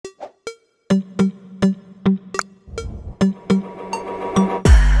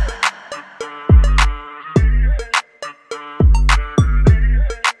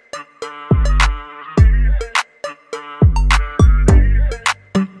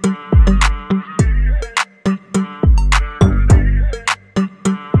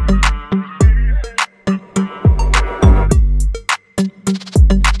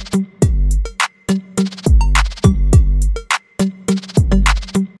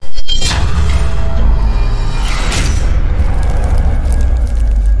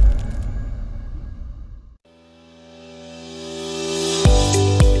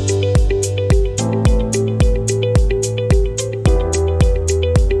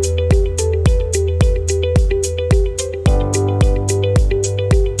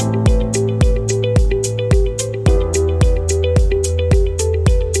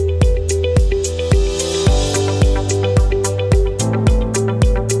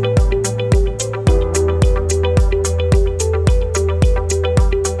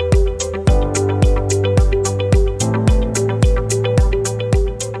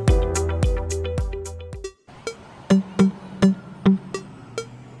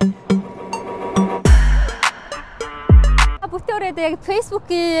Яг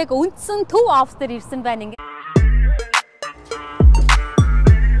Facebook-ийг үндсэн төв офс дээр ирсэн байна ингээ.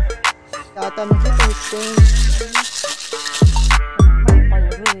 Одоо мэдээ хэлсэн.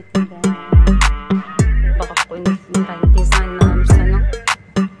 Багахгүй нэг дизайн амар санаа.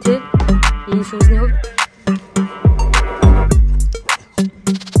 Тэг энэ шүүсний хувьд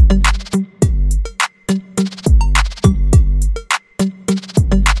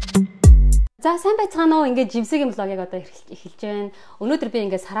за сайн байцгаана уу ингээд жимсгийн блогийг одоо эхэлж байна. Өнөөдөр би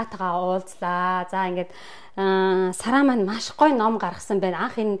ингээд Саратагаа уулзлаа. За ингээд Сараа маань маш гоё ном гаргасан байна.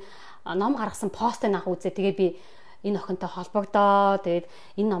 Анх энэ ном гаргасан постыг анх үзээ. Тэгээ би энэ охинтой холбогдоо. Тэгээд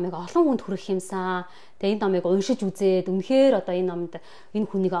энэ номыг олон хүнд хүргэх юмсан. Тэгээд энэ номыг уншиж үзээд үнэхээр одоо энэ номд энэ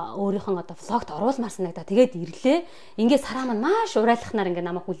хүнийг өөрийнхөө одоо влогт оруулмаар санагдаа. Тэгээд ирлээ. Ингээд Сараа маань маш урайлахнаар ингээд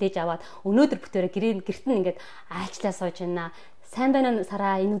намайг хүлээж аваад өнөөдөр бүтээрээ гэрт нь ингээд айлчлаа сууж байна. Сайн байна уу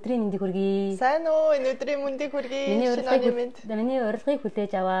Сараа, энэ өдрийн мэндийг хүргэе. Сайн уу, энэ өдрийн мэндийг хүргэе. Миний урилгыг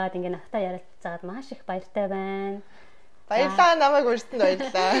хүлээж аваад ингээ надтай ярилцаад маш их баяртай байна. Баярлалаа, намайг урьсанд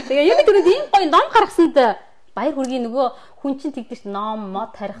баярлалаа. Тэгээ яг түрүүнд ийм гоё ном гаргасанд баяр хүргэе. Нөгөө хүн чинь тэгдэж ном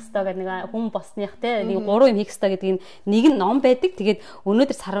мод тарих хэрэгтэй гэдэг нэг хүн босных те нэг 3 юм хийх хэрэгтэй гэдэг нэг нь ном байдаг. Тэгээд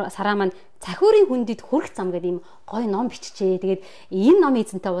өнөөдөр Сараа маань цахиурын хүндэд хүрэх зам гэдэг ийм гоё ном биччихээ. Тэгээд энэ номын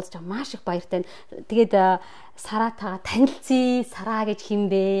эзэнтэй уулзч маш их баяртай. Тэгээд Саратаага танилцъя. Сараа гэж хин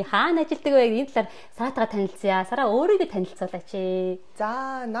бэ? Хаана ажилладаг вэ? Энэ талаар Саратаага танилцъя. Сараа өөрийгөө танилцуулаач.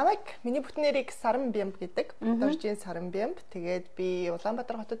 За, намайг миний бүтэн нэрийг Саран Бямб гэдэг. Доржийн Саран Бямб. Тэгээд би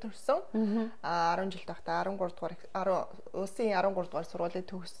Улаанбаатар хотод төрсөн. 10 жил тахта 13 дугаар улсын 13 дугаар сургуулийг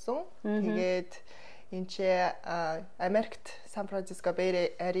төгссөн. Тэгээд энэ чи Америкт Сан Франциско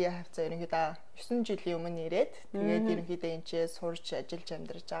Бэй Area хавцаа ерөнхийдөө 9 жилийн өмнө ирээд тэгээд ерөнхийдөө энэ чи сурч ажиллаж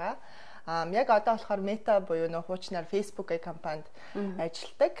амьдарч байгаа. Яг одоо болохоор Meta буюу нөө хуучнаар Facebook-ийн компанид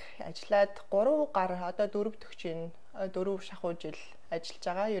ажилладаг. Ажиллаад 3 гар одоо 4 төгчийн 4 шахуу жил ажиллаж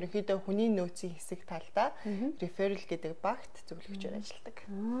байгаа. Ерөнхийдөө хүний нөөцийн хэсэг талдаа referral гэдэг багт зөвлөгчөөр ажилладаг.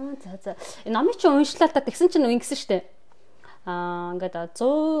 За. Энэ номыг чи уншлаа та тэгсэн чинь ингэсэн штэ. Ингээд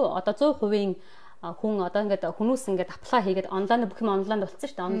 100 одоо 100% хүн одоо ингээд хүмүүс ингээд apply хийгээд онлайн бүх юм онлайнд болцсон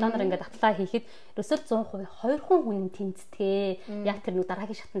шүү дээ. Онлайнаар ингээд apply хийхэд ерөөсөө 100% 2 хүн тэнцдэг. Яг тэр нэг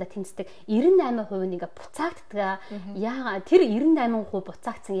дараагийн шатанда тэнцдэг. 98% нь ингээд буцаагддаг. Яагаад тэр 98%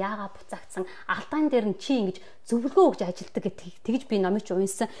 буцаагдсан, яагаад буцаагдсан? Алдаан дээр нь чи ингэж зөвлөгөө өгж ажилдаг тэгж би номыг ч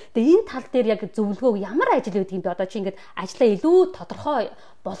унсан. Тэгээ энэ тал дээр яг зөвлөгөө ямар ажил байдаг юм бэ? Одоо чи ингээд ажлаа илүү тодорхой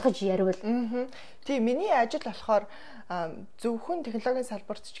болгож яривал. Тийм миний ажил болохоор зөвхөн технологийн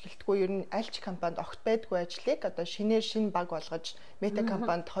салбарт ч гэлтгүй ер нь аль ч компанид огт байдгүй ажлыг одоо шинэ баг болгож Meta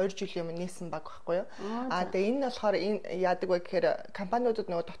компанид 2 жилийн өмнө нээсэн баг байхгүй юу. Тэгээ энэ нь болохоор энэ яадаг вэ гэхээр компаниудад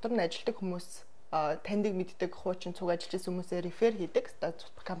нөгөө дотор нь ажилладаг хүмүүс таньдаг мэддэг хуучин цуг ажиллаж байсан хүмүүсээ рефер хийдэг.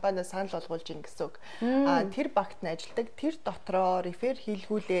 Компаниа санал болгуулж ийн гэсэн үг. Тэр багт нь ажилладаг. Тэр дотроо рефер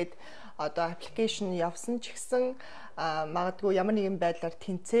хийлгүүлээд одоо аппликейшн явсан ч гэсэн магадгүй ямар нэгэн байдлаар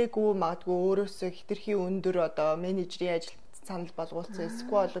тэнцээгүй, магадгүй өөрөөсөө хэтэрхий өндөр одоо менежерийн ажил санал болгуулсан.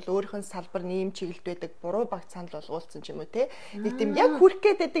 Эсвэл бол өөрийнх нь салбар нэм чиглэлд байдаг буруу багт санал болгуулсан ч юм уу те. Нэг тийм яг хүрх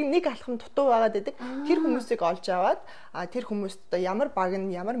гээд байдаг нэг алхам дутуу байгаад байдаг. Тэр хүмүүсийг олж аваад тэр хүмүүст одоо ямар баг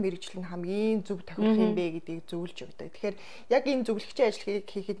нь ямар мэрэгжил нь хамгийн зөв тохирох юм бэ гэдгийг зөвлөж өгдөг. Тэгэхээр яг энэ зөвлөгчийн ажлыг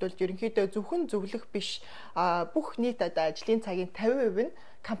хийхэд бол ерөнхийдөө зөвхөн зөвлөх биш бүх нийт одоо ажлын цагийн 50% нь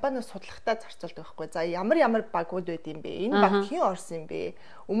компаниас судлахтаа зарцуулдаг байхгүй. За ямар багууд байд юм бэ? Энэ баг хэн орсон юм бэ?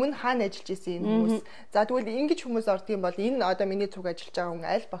 Өмнө хаана ажиллаж исэн энэ хүмүүс. За тэгвэл ингэж хүмүүс ордог юм бол энэ одоо миний цуг ажиллаж байгаа хүн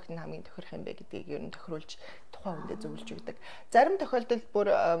аль багт нь хамгийн тохирох юм бэ гэдгийг ер нь тохируулж тухайн хүндээ зөвлөж өгдөг. Зарим тохиолдолд бүр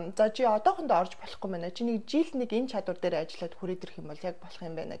за чи одоохондоо орж болохгүй байна. Чи нэг жил нэг энэ чадвар дээр ажиллаад хүрээд ирэх юм бол яг болох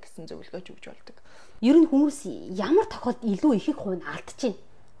юм байна гэсэн зөвлөгөөч өгж болдог. Ер нь хүмүүс ямар тохиолдолд илүү их хувь нь алдчихэв.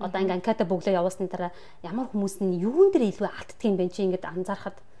 Одоо ингээ анкета бөглөө явуулсны дараа ямар хүмүүс нь юун дээр илүү алддаг юм бэ чи ингээд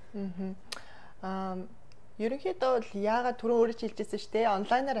анзаархад. Ерөнхийдөө бол яагаад түрүүн өөрөө хэлжсэн шүү дээ.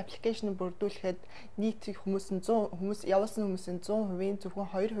 Онлайнаар аппликейшн бүрдүүлэхэд нийт хүмүүс нь 100 хүмүүс явуулсан хүмүүсийн 100%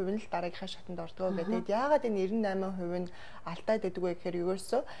 зөвхөн 2% нь л дараагийнхаа шатанд ордог гэдэг. Яагаад энэ 98% нь алдаад байдаг вэ гэхээр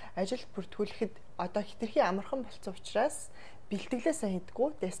ерөөсөө ажил бүртгүүлэхэд одоо хитрхи амархан болсон учраас бэлтгэлээ сайн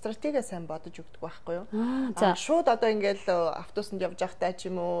хийдэггүй, стратеgiа сайн бодож өгдөг байхгүй юу? За шууд одоо ингээл автобусанд явж байхдаа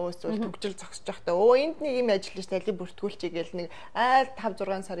ч юм уу эсвэл төгжил зогсож байхдаа энд нэг юм ажил гэж талийг бүртгүүлчихье гээл нэг айл 5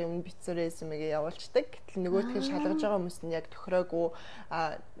 6 сарын өмнө бичсэн резюмегээ явуулчихдаг. Гэтэл нөгөөх нь шалгаж байгаа хүмүүс нь яг тохироогүй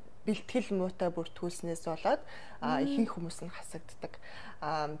бэлтгэл муутай бүртгүүлснээс болоод ихэнх хүмүүс нь хасагддаг.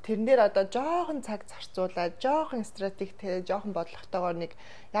 Тэрэн дээр одоо жоохон цаг зарцуулаад, жоохон стратеги, жоохон бодлоготойгоор нэг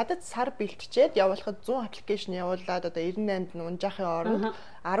ядаж сар бэлтчихэд явуулахад 100 аппликейшн явуулаад одоо 98-д нь унжаахын оронд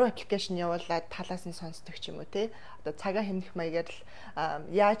 10 аппликейшн явуулаад талаас нь сонсдог ч юм уу тий. Одоо цагаа хэмнэх маягаар л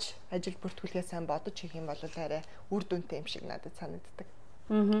яаж ажил бүртгүүлэхээ сайн бодож хийх юм бол арай үр дүнтэй юм шиг надад санагддаг.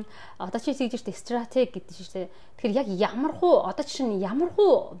 Одоо чи хийж штэ стратеги гэдэг чинь. Тэгэхээр яг ямархуу одоо чинь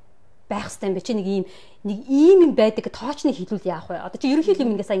ямархуу байх хэрэгтэй юм бэ? Чи нэг ийм юм байдаг тоочны хэлүүл яах вэ? Одоо чи ерөнхийдөө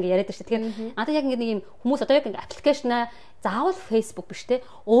юм ингээс ингэ яриад байна шүү. Тэгэхээр надад яг ингэ нэг юм хүмүүс одоо яг ингэ аппликейшнаа заавал Facebook биш те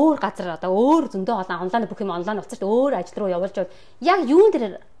өөр газар одоо өөр зөндөө олон онлайн бүх юм онлайн уцаарт өөр ажил руу явуулж бол яг юун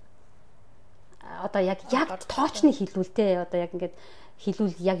дээр одоо яг тоочны хэлүүл те одоо яг ингэ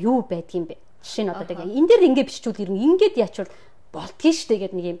хэлүүл яг юу байдаг юм бэ? Жишээ нь одоо яг энэ дээр ингэ биччихвэл ер нь ингээд яачвал болдгийн штэ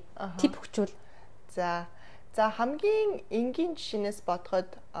гэдэг нэг юм тип өгчүүл. За хамгийн энгийн жишээнээс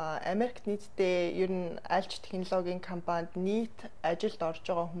бодоход Америкт нийтдээ ер нь альч технологийн компанид нийт ажилд орж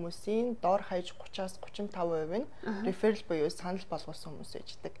байгаа хүмүүсийн дор хаяж 30-аас 35% нь referral буюу санал болгосон хүмүүс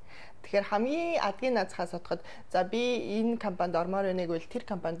байждаг. Тэгэхээр хамгийн адгийн наацхаас бодоход за би энэ компанид ормоор байна гэвэл тэр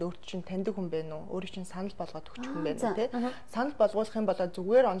компанид өөрт чинь таньдаг хүн байна уу? Өөрийн чинь санал болгоод өгчих хүн байна уу те? Санал болгуулах юм бол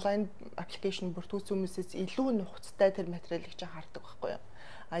зүгээр онлайн аппликейшн бүртгүүлсэн хүмүүсээс илүү нухацтай тэр материалыг чинь хардаг байхгүй юу?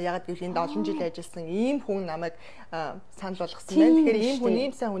 Ягаад гэвэл энд олон жил ажилласан ийм хүн намайг санал болгосон байна. Тэгэхээр ийм хүн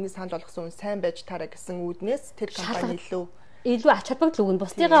ийм сайн хүний санал болгосон хүн сайн байж таараа гэсэн үүднээс тэр компани илүү ач холбогдол өгнө.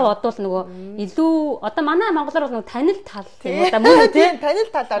 Бусдыгаа бодвол нөгөө илүү одоо манай монголоор бол нөгөө танил тал юм уу да мөн тийм танил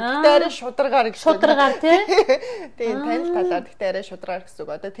талаар гэхдээ арай шударгаар гэсэн. Шударгаар тийм танил талаар гэхдээ арай шударгаар гэсэн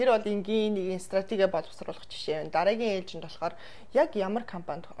үг. Одоо тэр бол энгийн нэгэн стратеги боловсруулах жишээ байна. Дараагийн ээлжинд болохоор яг ямар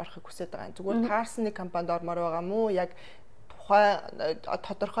компанид орохыг хүсэж байгаа юм. Зүгээр таарсан нэг компанид ормоор байгаа мó яг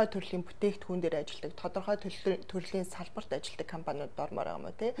тодорхой төрлийн бүтээгдэхүүн дээр ажилладаг, тодорхой төрлийн салбарт ажилладаг компаниуд ормоор байгаа юм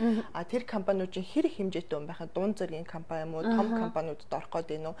уу тий. Тэр компаниудын хэрэг хэмжээтэй юм байхад дунд зэргийн компани юм уу, том компаниудад орох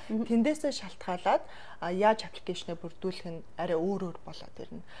гээд байна уу? Тэндээсээ шалтгаалаад яаж аппликейшнээ бүрдүүлэх нь арай өөр болоод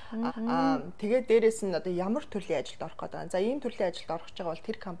ирнэ. Тэгээд дээрэс нь одоо ямар төрлийн ажилд орох гээд байгаа. За ийм төрлийн ажилд орох гэж байгаа бол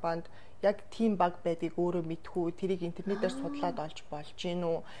тэр компанид яг team баг байдгийг өөрөө мэдхүү, тэрийг интернетээр судлаад олж болж гин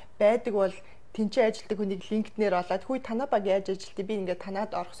үү? Байдаг бол тэнцээ ажилтдаг хүнийг линкднэр олоод хүй танаа баг яаж ажилтдаг би ингээд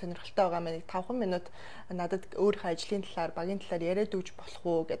танаад орох сонирхолтой байгаа маа нэг 5 минут надад өөрийнхөө ажлын талаар багийн талаар яриад өгч болох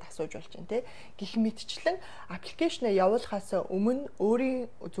уу гэд асууж болж байна те гэх мэтчлэн аппликейшнээ явуулахаас өмнө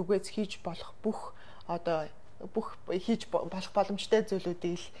өөрийн зүгээс хийж болох бүх хийж болох боломжтой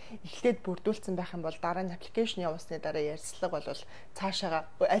зүйлүүдийг эхлээд бүрдүүлсэн байх юм бол дараа нь аппликейшн явуулсны дараа ярьцлага бол цаашаага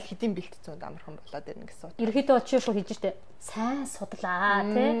аль хэдийн бэлтгэсэн амархан болоод ирнэ гэсэн үг. Ерөнхийдөө чи шууд хийж штэ сайн судлаа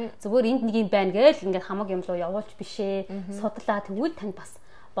тий зүгээр энд нэг юм байна гээл ингээд хамаг юм руу явуулж бишээ судлаа тэгвэл танд бас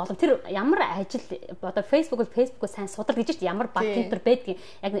болов тэр ямар ажил одоо Facebook-ыг сайн судал гэж чинь ямар баг тэмдэр байдгийг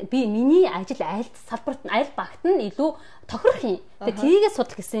яг би миний ажил аль салбарт аль багт нь илүү тохирох юм. Тэгээ тийгээ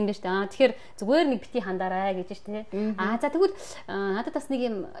судал гэсэн юм байна шүү дээ. Тэгэхээр зүгээр нэг бити хандаарай гэж чинь тий. За тэгвэл надад бас нэг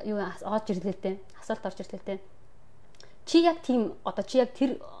юм юу орж ирлээ дээ. Асуулт орж ирлээ дээ. Чи яг тийм одоо чи яг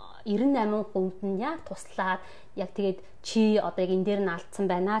тэр 98 хүнд нь яг туслаад яг тэгээд чи одоо яг энэ дээр нь алдсан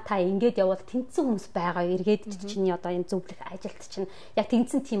байна. Та ингээд явбал тэнцсэн хүмүүс байгаа. Эргээд чиний одоо энэ зөвлөх ажилт чинь яг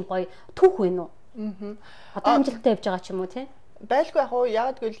тэнцсэн тийм гоё түүх вэ нүү? Одоо амжилттай явж байгаа ч юм уу тий? байлгүй яг уу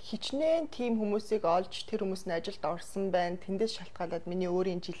яг гэвэл хичнээн тим хүмүүсийг олж тэр хүмүүс нь ажилд орсон байна. Тэндээс шалтгаалаад миний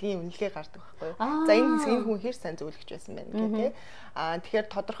өөрийн жилийн үнэлгээ гардаг байхгүй юу. За энэ хүн хэр сайн зөвлөгч байсан байна гэх тээ. Тэгэхээр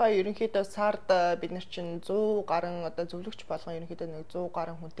тодорхой ерөнхийдөө сард бид нар чинь 100 гаруй одоо зөвлөгч болгон ерөнхийдөө нэг 100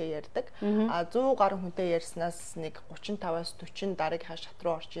 гаруй хүнтэй ярьдаг. 100 гаруй хүнтэй ярьснаас нэг 35-аас 40 дараагийнхаа шат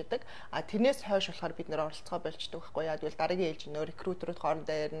руу орж идэг. Тэрнээс хойш болохоор бид нэр оролцоо болждаг байхгүй яа. Тэгвэл дараагийн ээлж нөө рекрутерүүд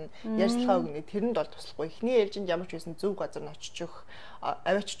хоорондоо ярина, ярьцлага өгнө. Тэрэнд бол туслахгүй. Эхний ээлжинд ямар ч байсан зөв газар нь очиж өгөх,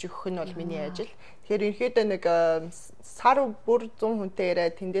 аваачиж өгөх нь бол миний ажил. Тэгэхээр ерөнхийдөө нэг сар бүр 100 хүнтэй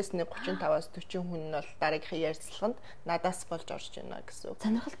яриад тэндээс нэг 35-аас 40 хүн нь бол дараагийнхаа ярьцлаганд надаас болж орж байна гэсэн үг.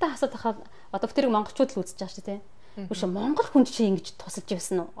 Сонирхолтой асуулт ахад одоо тэрийг монголчууд л үзэж байгаа шүү дээ. Үгүй Монгол хүнд чи ингэж тусалж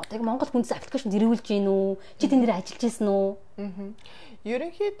явсан уу? Одоо яг Монгол хүндээс аппликейшн ирүүлж гин үү? Чи тэн дээр ажиллаж байсан уу?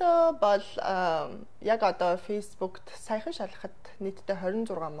 Ерөнхийдөө бол яг одоо Facebook-т саяхан шалгахад нийтдээ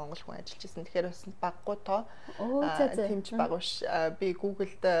 26 монгол хүн ажиллаж байсан. Тэгэхээр бас баггүй тоо. Тэмч баг биш. Би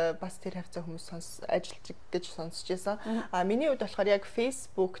Google-д бас тэр хавцаа хүмүүс ажиллаж гэж сонсч байсан. Миний хувьд болохоор яг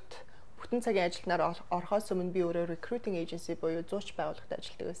Facebook-т бүтэн цагийн ажилтнаар орохоос өмнө би өөрөө recruiting agency буюу зууч байгууллагад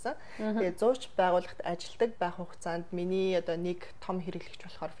ажилладаг байсан. Тэгээд зууч байгууллагад ажилладаг байх хугацаанд миний одоо нэг том хэрэглэгч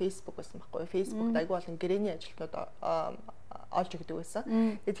болохоор Facebook байсан байхгүй юу. Facebook-д айгүй болон гэрээний ажилтнууд олж өгдөг байсан.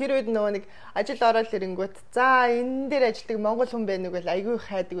 Тэгээд тэр үед нөгөө нэг ажил ороод ирэнгүүт за энэ дээр ажилладаг монгол хүн байна уу гэж айгүй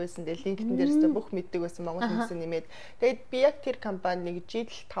хайдаг байсан. Тэгээд LinkedIn дээрээс бүх мэддэг байсан монгол хүмүүс нэмээд. Тэгээд би яг тэр компанид нэг жил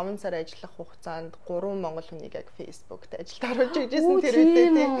 5 сар ажиллах хугацаанд 3 монгол хүнийг яг Facebook-д ажилд оруулж иржсэн тэр үедээ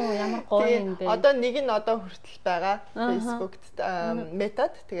тийм. Ямар гоё юм бэ. Одоо нэг нь одоо хүртэл байгаа Facebook-д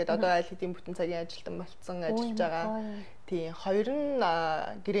метод. Тэгээд одоо аль хэдийн бүтэн цагийн ажилтан болцсон ажиллаж байгаа. Тийм хоёр нь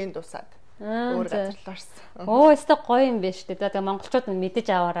гэрээнд дусаад өөр газар орсон. Өстой гоё юм байна шүү дээ. Тэгээ монголчууд мэдэж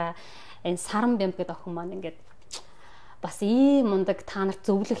аваараа энэ саран бямб гэдэг охин маань ингээд бас ийм мундаг та нарт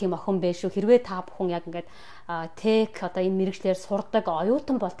зөвлөх юм охин байх шүү. Хэрвээ та бүхэн яг ингээд тек одоо энэ мэрэгчлэр сурдаг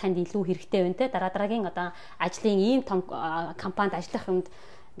оюутан бол танд илүү хэрэгтэй байна те. Дараагийн одоо ажлын ийм том компанид ажиллах юмд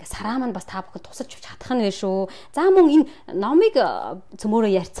ингээ сараа маань бас та бүхэн тусалж авч чадах нь вэ шүү. За мөн энэ номыг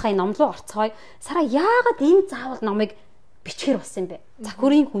цөмөөрөө ярьцгаая, ном руу орцгоё. Сараа яагаад энэ заавал номыг бичгээр болсон юм бэ?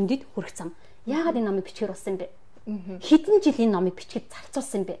 Захирын хүндэд хүрэх зам. Яагаад энэ номыг бичгээр болсон юм бэ? Хэдэн жил энэ номыг бичгээд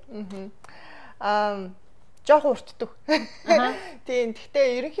зарцуулсан юм бэ? Жохон уртдаг. Тийм.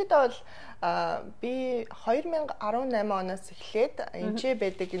 Гэхдээ ерөнхийдөө бол би 2018 оноос эхлээд энэ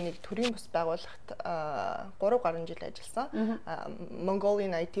байдаг нэг төрийн бус байгууллагт 3 гаруй жил ажилласан.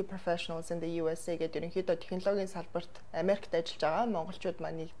 Mongolian IT Professionals in the USA гэдэг ерөнхийдөө технологийн салбарт Америкт ажиллаж байгаа монголчууд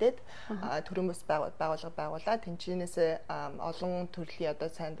маань нэгдээд төрийн бус байгууллага байгуулаад тэнцэнээс олон төрлийн одоо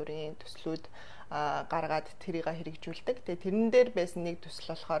сайн дурын төслүүд гаргаад тэрийг хэрэгжүүлдэг. Тэгээ тэрэн дээр байсан нэг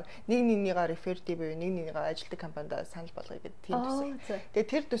төсөл болохоор нэг нэгнийгээ реферти буюу нэг нэгнийгээ ажилтг компанид санал болгоё гэдэг тийм төсөл.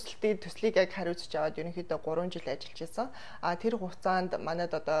 Тэгээ тэр төслийг яг хариуцж аваад ерөнхийдөө 3 жил ажиллаж байсан. Тэр хугацаанд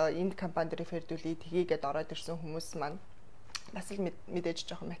манайд одоо энд компанид рефердүүлээ тгийгээд ороод ирсэн хүмүүс маань бас л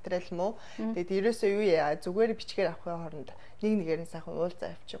мэдээж жоохон материал муу. Тэгээд ерөөсөө юу яа зүгээр бичгээр авахын оронд нэг нэгээр нь сайхан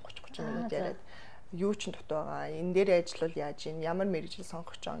уулзаа авчи 30 минут яриад юу ч дутуу байгаа. Энэ дээр ажиллавал яаж ийн ямар мэргэжил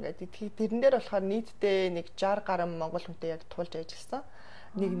сонгох ч байгаа гэдэг. Тэрэн дээр болохоор нийтдээ нэг 60 гаруй монгол хүнтэй яг туулж ажилласан.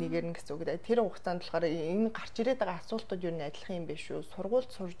 Нэг нэгээр нь гэсэн үг. Тэр хугацаанд болохоор энэ гарч ирээд байгаа асуултууд юу н адилхан юм биш үү?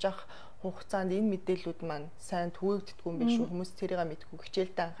 Сургуульд сурж явах хугацаанд энэ мэдээллүүд маань сайн түгээгддэггүй юм биш үү? Хүмүүс тэрийг мэдгүй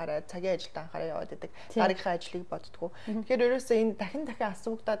хичээлдээ анхаараа, цагийн ажилд анхаараа яваад байдаг. Дараагийнхаа ажлыг боддгоо. Тэгэхээр ерөөсөө энэ дахин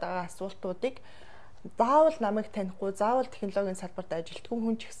асуугдаад байгаа асуултуудыг заавал намайг танихгүй, заавал технологийн салбарт ажилтгүй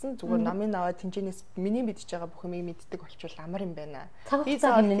хүн ч гэсэн зүгээр намын аваад тэнцэнээс миний мэдж байгаа бүх юмыг мэддэг болчвол амар юм байна. Би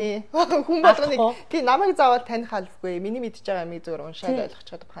заавал хүн болгоныг тий намайг заавал таних албагүй, миний мэдж байгаа юмыг зүгээр уншаад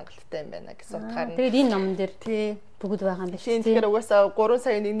ойлгочиход хангалттай юм байна гэсэн утгаар нь. Тэгээд энэ номон дээр тий бүгд байгаа юм биш үү? Тэгэхээр угаасаа 3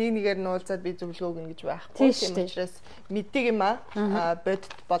 сая нэг нэгээр нь уулзаад би зөвлөгөө өгнө гэж байхгүй. Тийм учраас мэддэг юм бодит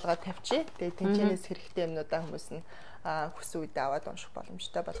болгоод тавьчих. Тэгээд тэнцэнээс хэрэгтэй юмнуудаа хүмүүс нь хүсэн үедээ аваад унших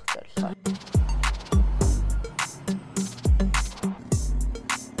боломжтой болох зорилгоор.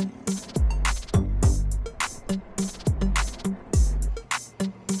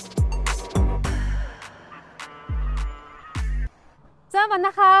 За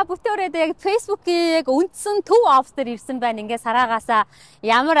манайха бүтээрээд яг Facebook-ийг үндсэн төв офс дээр ирсэн байна. Ингээ сараагаасаа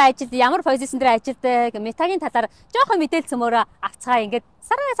ямар ажил, ямар позишн дээр ажилдаг, метагийн талаар жоохон мэдээлэл цөмөөрөө авцгаа. Ингээд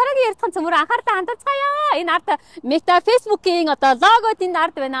сараагийн ярилцхан цөмөөрөө анхаарлаа хандуулцгаая. Энэ ард мета Facebook-ийн одоо лого тэнд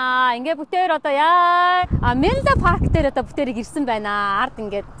ард байна. Ингээ бүтээр одоо яа Menlo Park дээр одоо бүтээрийг ирсэн байна. Ард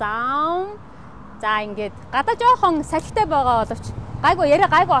ингээд зам. За ингээд гадаа жоохон салхитай байгаа боловч гайгүй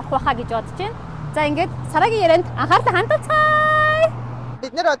орох байхаа гэж бодож байна. За ингээд сараагийн ярианд анхаарлаа хандуулцгаая.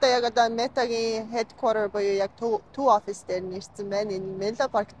 Бид нэр одоо яг одоо метагийн headquarter буюу яг two office дээр нэрсэн байна. Энэ Menlo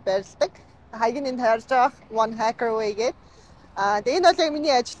Park-т байрладаг. Хаяг нь харж байгаа One Hacker Way гэдэг. Тэгээ энэ бол яг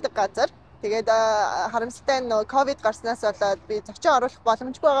миний ажилладаг газар. Тэгээд харамсалтай нь ковид гарснаас болоод би зочин оруулах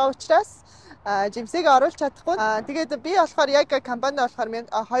боломжгүй байгаа учраас жимсийг оруулж чадахгүй. Тэгээд би болохоор яг компанид болохоор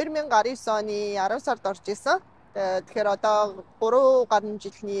 2019 оны 10 сард орж исэн. Тэгэхээр одоо 3 гаруй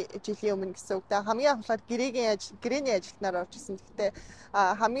жилийн өмнө гэсэн үг. Хамгийн анх болохоор гэрээний ажилтнаар орж исэн. Гэхдээ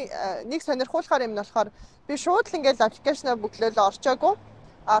хамгийн нэг сонирхуулахаар юм нь болохоор би шууд л ингээл аппликейшнаа бүглөөл орчоогүй.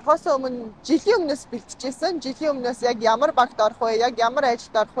 Орохоос өмнө жилийн өмнөөс бэлтжижсэн. Жилийн өмнөөс яг ямар багт орох вэ, яг ямар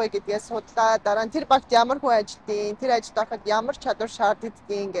ажилд орох вэ гэдгээ судлаа. Дараа нь тэр багт ямар хүн ажилтیں۔ Тэр ажилд ороход ямар чадвар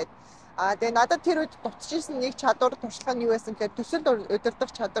шаардлагадгийг ингээд. Тэгээ надад тэр үед дутчихсан нэг чадвар туршлага нь юу байсан гэхээр төсөл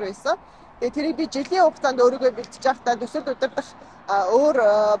удирдах чадвар байсан. Тэгээ тэрийг би жилийн хугацаанд өөрийгөө бэлтжиж байхдаа төсөл удирдах өөр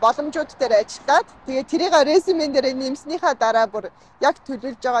боломжууд дээр ажиллаад тэгээ тэрийг резюмен дээр нэмснийхаа дараа бүр яг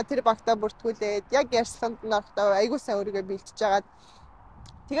төлөвлөж байгаа тэр багтаа бүртгүүлээд яг ярьслаханд нь орохдоо айгуу сайн өөрийгөө бэлтжиж агаад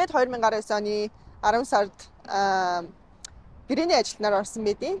тэгээд 2019 оны 10 сард гэрээний ажилтнаар орсон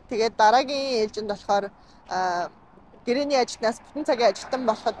байдیں۔ Тэгээд дараагийн ээлжинд болохоор гэрээний ажилтнаас бүтэн цагийн ажилтан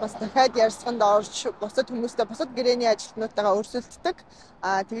болоход бас дахиад ярьсганд орж бусад хүмүүстэй бусад гэрээний ажилтнуудтайгаа өрсөлддөг.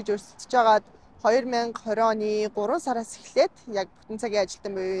 Тэгж өрсөлдөж байгаад 2020 оны 3 сараас эхлээд яг бүтэн цагийн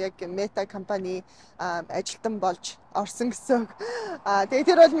ажилтан буюу яг Meta компани ажилтан болж орсон гэсэн. Тэгээд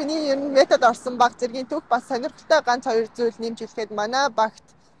тэр бол миний ер нь Meta-д орсон баг зэргийн түүх бас сонирхолтой ганц хоёр зүйл нэмж хэлэхэд манай багт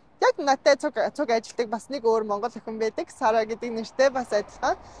яг надтай цуг ажилтдаг бас нэг өөр монгол охин байдаг. Сара гэдэг нэртэй бас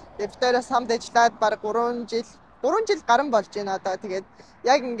адилхан. Тэгээд битээрээ самд ажиллаад баг 3 жил гарan болж байна одоо. Тэгээд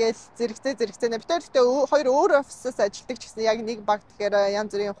яг ингээл зэрэгцээ битээрээ хоёр өөр офисоос ажилтдаг ч гэсэн яг нэг баг тэгэхээр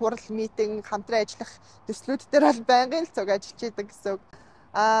янз бүрийн хурал митинг хамтран ажиллах төслүүд дээр бол байнгын л цуг ажиллаж идэг гэсэн үг.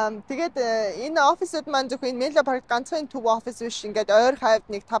 Тэгээд энэ офисууд маань зөвхөн Menlo Park ганцхан төв офис биш ингээд ойр хавьд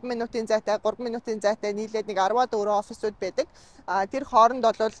нэг 5 минутын зайтай 3 минутын зайтай нийлээд нэг 10-аад өөр офисууд байдаг. Тэр хооронд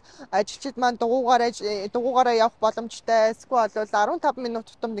бол ажилчид маань дугуйгаараа явах боломжтой. Эсвэл бол 15 минут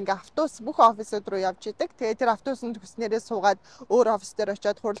тутамд ингээ автобус бүх офисууд руу явж идэг. Тэгээд тэр автобусанд хүснээрээ суугаад өөр офис дээр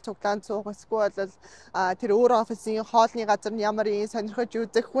очиод хурал цуглаанд суух. Эсвэл бол тэр өөр офисын хоолны газар нь ямар юм сонирхож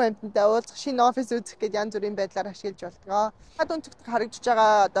үзэх хүн амьтантай уулзах шинэ офис үзэх гэдэг янз бүрийн байдлаар ашиглаж болтгоо. Хад өнцөгт харагдаж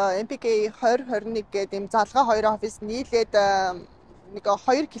байгаа одоо MPK 2021 гэдэг юм залгаа хоёр офис нийлээд нэг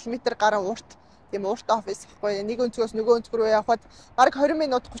 2 км гаруй урт тийм урт офис гэхгүй. Нэг өнцгөөс нөгөө өнцг рүү явхад бараг 20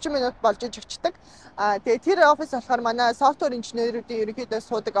 минут 30 минут болж очдаг. Тэгээ тэр офис болохоор манай софтвер инженеруудын ерөнхийдөө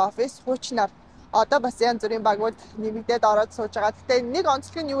суудаг офис хуучнаар одоо бас янз бүрийн багууд нэмэгдээд ороод сууж байгаа. Гэтэ нэг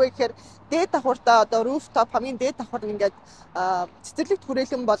онцлог нь юу вэ гэхээр дээд давхуртаа одоо rooftop хамгийн дээд давхар нь ингээд цэцэрлэгт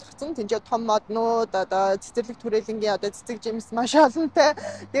хүрээлэн болгоцсон. Тинжээ том моднууд одоо цэцэрлэгт хүрээлэнгийн одоо цэцэг жимс маш олонтой.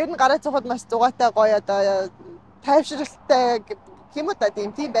 Дээр нь гараа цоход маш зугаатай гоё одоо тайвшралтай юм уу та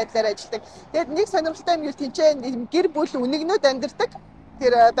тийм байдлаар ажилладаг. Тэгээд нэг сонирхолтой юм юу тэнцээ гэр бүл үнэгнүүд амьдардаг.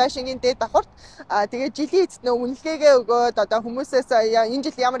 Тэр байшингийн дээд давхарт тэгээд жилийн эцэст нөө үнэлгээгээ өгөөд одоо хүмүүсээс энэ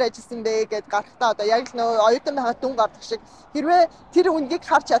жил ямар ажилласан бэ гэд гарахтаа одоо яг л нөө оюутан байхад дүн гардаг шиг хэрвээ тэр үнэлгээг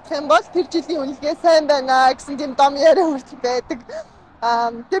харж чадах юм бол тэр жилийн үнэлгээ сайн байна гэсэн тийм дом яриа хүртэл байдаг.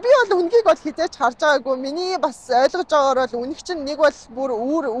 Тэгээ би бол үнгийг бол хизээч харж байгаагүй. Миний бас ойлгож байгаагаар бол үнэг чинь нэг бол бүр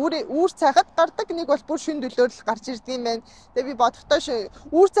үүр цайхад гардаг, нэг бол бүр шүн дөлөөр гарч ирдэг юм байна. Тэгээ би бодохдоо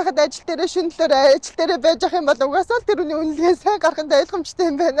үүр цайхад ажил дээрээ шүн дөлөөр ажил дээрээ байж ах юм бол угаасаа л тэр үний үнэлгээ сайн гарах нь ойлгомжтой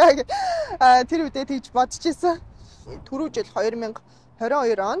юм байна гэх тэр үедээ тэгж бодож исэн. Түрүү жил 2022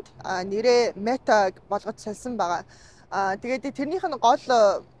 онд нэрээ Meta болгож солисон байгаа. Тэгээд тэрнийх нь гол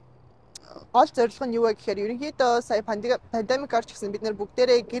зорилго нь юу вэ гэхээр ерөнхийдөө сая пандемик орж гисэн бид нэр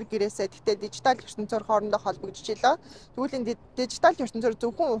бүгдээрээ гэрээсээ тэгтээ дижитал ертөнцөөр хоорондоо холбогдож илаа. Тэгвэл энэ дижитал ертөнцөөр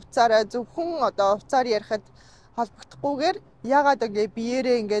зөвхөн уцаар ярихад холбогдохгүйгээр яагаад ингээ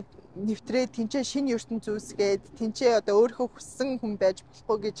биеэрээ ингээд нэвтрээд тэнцээ шинэ ертөнц үүсгээд тэнцээ одоо өөрийнхөө хүссэн хүн байж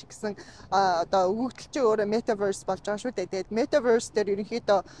болохгүй гэж гисэн одоо өгөгдөл чинь өөрөө metaverse болж байгаа шүү дээ. Тэгээд metaverse дээр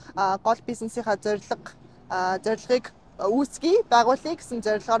ерөнхийдөө гол бизнесийнхаа зорилгыг үүсгий байгуулъя гэсэн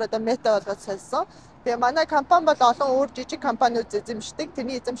зорилгоор одоо Meta болгож солисон. Тэгээ манай компани бол олон өөр жижиг компаниуд эзэмшдэг.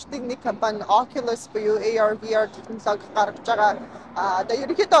 Тэрний эзэмшдэг нэг компани Oculus буюу AR VR технологи гаргаж байгаа. Одоо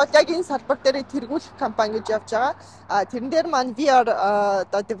ерөнхийдөө бол яг энэ салбар дээр тэргүүлэх компани гэж явж байгаа. Тэрэн дээр маань VR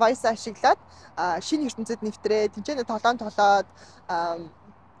одоо device ашиглаад шинэ ертөнцид нэвтрээ, тэнцэнэ толоод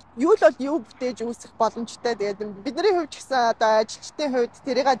юу л бол юу бүтээж үүсэх боломжтой. Тэгээд бидний хувьд ч гэсэн одоо ажилчдын хувьд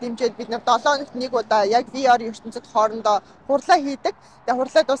тэрийг дэмжиж бид нар 7 хоногт нэг удаа яг VR ертөнцид хоорондоо хурлаа хийдэг. Тэгээд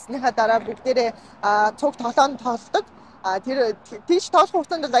хурлаа дуусныхаа дараа бүгдээрээ цуг толоонд тоглодог. Тэр тийш тоолох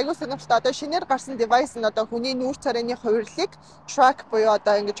хугацаанд бол аягүй сонирхолтой. Одоо шинээр гарсан девайс нь одоо хүний нүүр царайны хувирлыг track буюу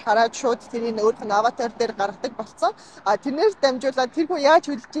одоо ингэж хараад шууд тэрийг өөрийнх нь аватар дээр гаргадаг болсон. Тэрнээр дамжуулаад тэр хүн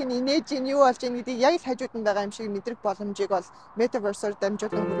яаж хөдөлж ийн, инээж ийн, юу болж ийн гэдгийг яг л хажууд нь байгаа юм шиг мэдрэх боломжийг бол metaverse-оор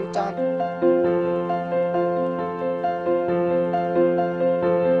дамжуулан хүргэж байгаа.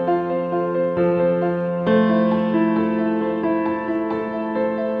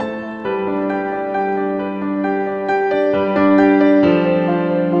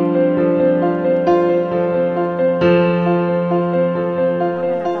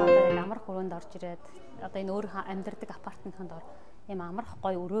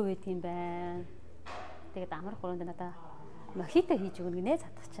 өрөө байт юм байна. Тэгээд амар хуруунд надаа мохито хийж өгнө гинэ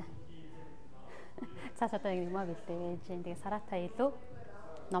задагчаа. Цаас одоо юм аа гэлээ. Тэгээд сараата илүү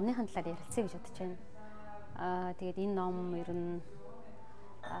номныхын талаар ярилцъя гэж бодож байна. Тэгээд энэ ном ер нь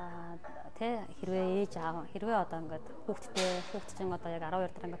хэрвээ ээж аав хэрвээ одоо ингээд хүүхд чинь одоо яг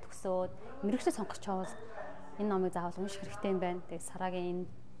 12 дараа ингээд төгсөөд мэрэгчлээ сонгох чавал энэ номыг заавал унших хэрэгтэй юм байна. Тэгээд сарагийн энэ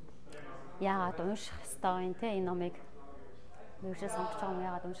яагаад унших ёстой юм те энэ номыг мэрэгчлээ сонгож байгаа юм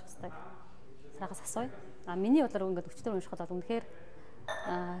яагаад унших ёстой сарагаас асууя. Миний бодлоор ингээд өчтөр уншихад бол үнэхээр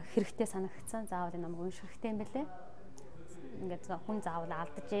хэрэгтэй санагдсан. Заавал энэ номыг унших хэрэгтэй юм байлээ. Ингээд хүн заавал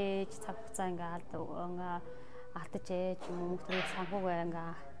алдаж ээж цаг хугацаа ингээд алдаж ээж юм хүмүүсийг санхугаар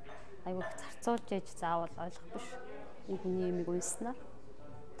ингээд айгүй зарцуулж ээж заавал ойлгох биш. Энэ хүний юмыг унснаа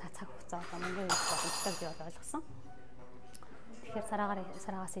та цаг хугацаа Монголын үед боломжтой гэж ойлгосон. Тэгэхээр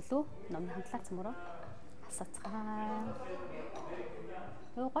сараагаас илүү номны хандлага цөмөрөө асууцгаая.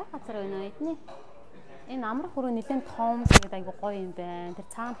 Юу гой газар байна эдний. Энэ амрах хүрээ нэлээд том гэдэг айгүй гоё юм байна. Тэр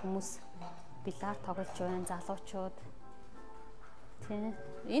цаана хүмүүс бильярд тоглож байна, залуучууд. Тийм.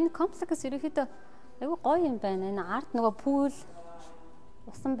 Энэ комплекс ерөөхдөө айгүй гоё юм байна. Энэ арт нөгөө пул,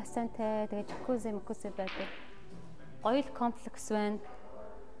 усан бассейнтэй, тэгээ жакузи байдаг. Гоё комплекс байна.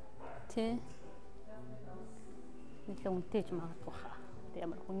 Тийм. Нэлээд үнэтэй ч магадгүй хаа. Тэг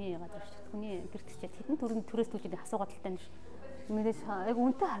ямар хүний газар шүү. Хүний гэртчихэд хэдэн төрөөс түүжийн асуугаад талтай нь ш. Мэдээж айгүй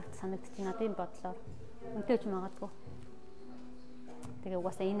үнэтэй харагд санагдчих надад энэ бодлоор. Үнэтэй ч магадгүй. Тэгээ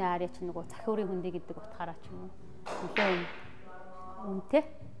угаасаа энэ ари чинь нөгөө цахиурын хөндий гэдэг утгаараа ч юм уу. Нэлээд үнэтэй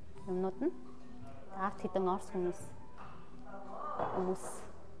юмнууд нь авт хэдэн орс хүмүүс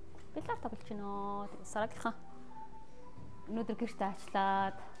бэлар тоглож байна. Сарагийнхаа өнөөдөр гэртээ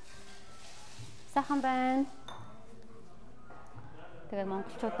ажиллаад сайхан байна. Тэгээ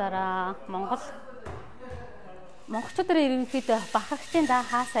монголчуудаараа ерөнхийдөө бахархтын да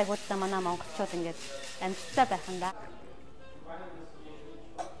хаасайгуудаа манай монголчууд ингээд амьдтай байх юм да.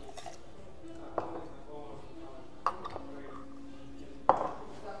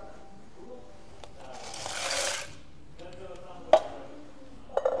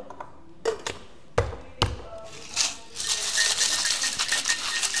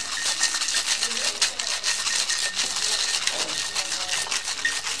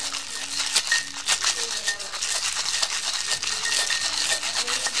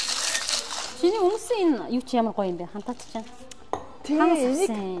 Юу ч ямар гоё юм бэ? Хантаач чинь. Тийм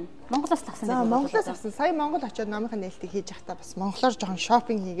энийг Монголоос авсан. За Монголоос авсан. Сая Монгол очиод номынхаа нээлтийг хийж явахдаа бас монголоор жоохон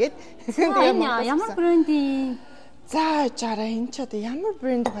шопинг хийгээд тэгээ ямар брендийн за жаараа энэ ч одоо ямар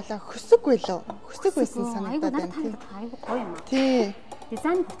брэнд болоо хөсөг байлоо. Хөсөг байсан санагдаад байна тийм. Айгу гоё юм аа. Тийм.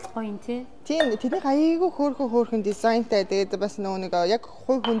 Дизайн гоё юм тий. Тийм тэдний айгу хөөрхөн дизайнтай тэгээд бас нэг яг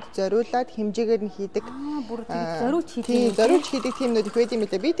хувь хүнд зориулаад хэмжээгээр нь хийдэг. Бүр зориулж хийдэг. Тийм зориулж хийдэг тиймнүүд их байд юм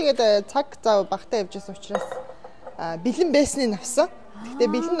лээ. Би тэгээд цаг зав багтаа явжсэн учраас бэлэн байсныг авсан. Гэхдээ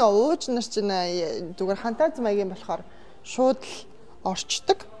бэлэн ууж нар чинь зүгээр хантаз маягийн болохоор шууд л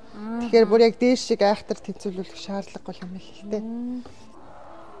орчдөг. Тэгэхээр бүр яг дээш шиг айхтар тэнцвүүлэх шаардлагагүй юм ихтэй.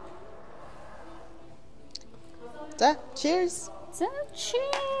 За cheers. За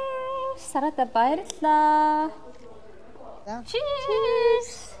cheers. Сарата баярлалаа. За cheers.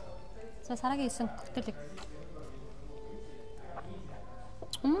 За сарагийн исэн коктейлийг.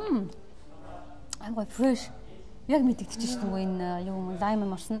 Айгуу fresh. Яг мэдэгдэж шүү дээ энэ юу лайм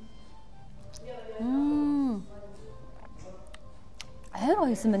марсан. Айруу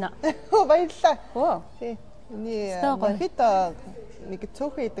хийсэн байна. Баярлалаа. Оо. Тий. Эний мохито нэг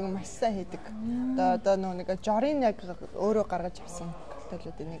цөөхөн идэг маш сайн хийдэг. Одоо нэг жорын яг өөрөө гаргаж авсан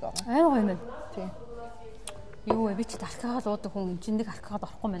коктейлүүд энийг байгаа. Айруу юм байна. Тий. Юу вэ? Би ч алкогол уудаг хүн чинь нэг алкогол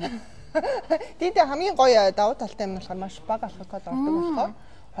орохгүй байна. Тий хамгийн гоё давуу талтай юм нь болохоор маш бага алкогол ордог болохоор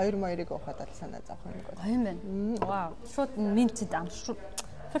 2-2-ыг уухад ал санаа зовх юм байна. Гоё юм байна. Вау. Шууд минтэд амшгүй.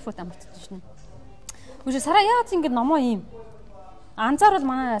 Perfect амтдаг шнэ. Үгүй сараа яац ингэ номоо юм. Анзаарвал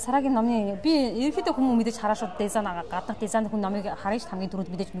манай сарагийн номны би ерөөхдөө хүмүүс мэдээж хараа шууд дизайн гаднах дизайн хүн номыг харж хамгийн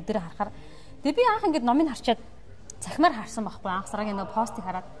түрүүнд мэдээж нүдэрээ харахаар тэгээ би анх ингэ номыг харчаад цахимаар харсан байхгүй анх сарагийн нөгөө постыг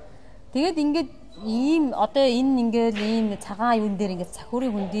хараад тэгээд ингээд ийм одоо энэ ингээд ийм цагаан юун дээр ингээд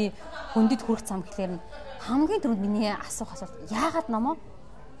цахиурын хөндөд хүрэх зам гэхлээр хамгийн түрүүнд миний асуух асуулт яагаад номоо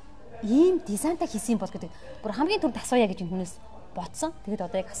ийм дизайнтай хийсэн бол гэдэг бүр хамгийн түрүүнд асууя гэж хүмүүс бодсон. Тэгээд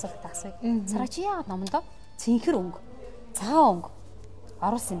одоо яг асуултаа асууя. Сараа чи яагаад номондоо цэнхэр өнгө цагаан өнгө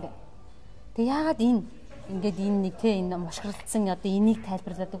оруулсан юм бэ? Тэг яагаад ингээд энэ нэг те энэ мушгиралдсан одоо энийг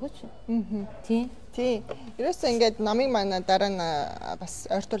тайлбарлаад өгөөч. Тийм. Тийм. Ерөөсөө ингээд номыг манай дараа нь бас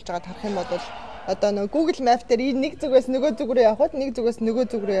ойртуулж байгаа харах юм бол одоо нөгөө Google Map дээр нэг зүгээс нөгөө зүг рүү явхад нэг зүгээс нөгөө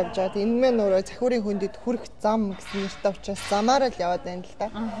зүг рүү явж байгаа. Энэ мэн өөрөө захиурын хүндэд хүрэх зам гэсэн нэртэй учраас замаар л яваад байна л да.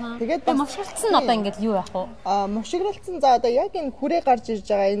 Тэгээд мушигралцсан нь одоо ингээд юу яах вэ? Мушигралцсан за одоо яг энэ хүрээ гарч ирж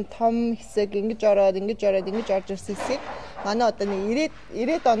байгаа энэ том хэсэг ингэж ороод орж ирсэн хэсгийг манай одоо нэг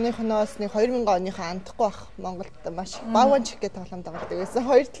 90-ад оныхноос нэг 2000 оныхоо андахгүй бах Монголд маш бааван чих гэх тоглоом тоглодог байсан.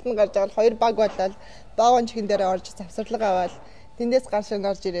 Хоёр талд нь гарч байгаа хоёр баг болол бааван чихэн дээр орж завсарлага аваад тэндээс гарш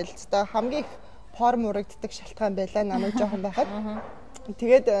орж ирээл. Одоо хамгийн их форм урагддаг шалтгаан байлаа намайг жоохон байхад.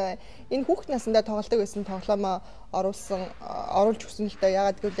 Тэгээд энэ хүүхэд насндаа тоглодог байсан тоглоомоо оруулж өгсөн л дээ.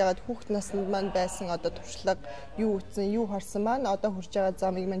 Ягаад хүүхэд наснд маань байсан одоо туршлага юу үтсэн, юу харсан маань одоо хурж байгаа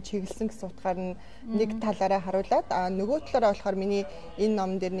замыг маань чиглэсэн гэсэн утгаар нь нэг талаараа харуулад нөгөө талаараа болохоор миний энэ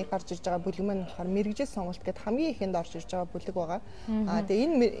ном дээр нэг гарч ирж байгаа бүлэг маань болохоор мэрэгжил сонголт гэдэг хамгийн ихэнд орж ирж байгаа бүлэг байгаа.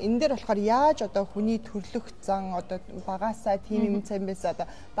 Тэгээ энэ дээр болохоор яаж одоо хүний төрлөх зан одоо багаасаа тийм юм сайн байсан одоо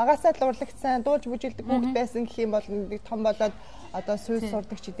багаасаа л урлагцсан дуулж бүжилдэг хүүхэд байсан гэх юм бол нэг том болоод одоо сүйс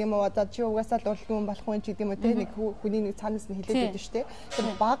сурдаг ч гэдэм үү одоо чи угаасаа л урлагын болох хүн ч гэдэм үү те нэг хүний нэг цаанаас нь хилээд байдаг шүү дээ. Тэр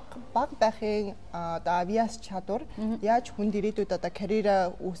баг байхын одоо авиас чадвар яаж хүнд ирээдүйд одоо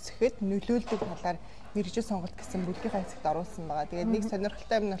карьераа үүсгэхэд нөлөөлдөг талаар мэрэгжил сонголт гэсэн бүлгийн хэсэгт оруулсан байгаа. Тэгээд нэг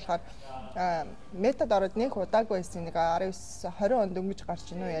сонирхолтой юм нь болохоор метод ороод нэг удаагүй байсан нэг 19 20 онд өнгөж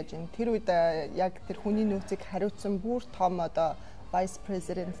гарч ийнө яаж ин тэр үед яг тэр хүний нөөцийг хариуцсан бүр том одоо vice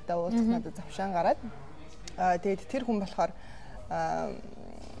president-тэй уулзах надад завшаан гараад тэгээд тэр хүн болохоор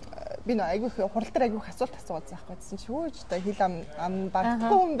би нөө айгүйх хурал дээр айгүйх асуулт асуусан байхгүй гэсэн чи өөж та хил ам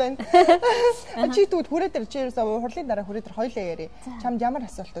бардахгүй хүн байна. Чи тэгвэл хүрээ дээр чи ерөөсөө хурлын дараа хүрээ дээр хоёлаа яри. Чамд ямар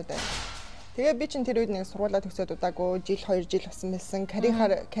асуултууд байна? Тэгээ би чинь тэр үед нэг сургуулаа төгсөөд удаагүй жил 2 жил болсон байсан.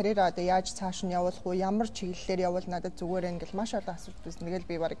 Карьераа одоо яаж цааш нь явуулах вэ? Ямар чиглэлээр явуул надад зүгээр ингээл маш олон асуулт байсан.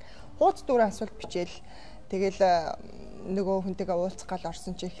 Тэгэл би баг хууц дүүрэн асуулт бичээл тэгэл нөгөө хүнтэйгээ уулзах гал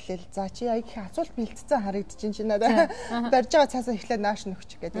орсон чи эхлээл за чи яг их асуулт бэлтцсэн харагдчихин чи надад барьж байгаа цаасаа эхлээд нааш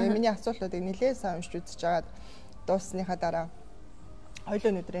нөхчих гэдэг. Тэгээ миний асуултуудыг нэлээд сайн уншиж үзэж жагаад дууссныхаа дараа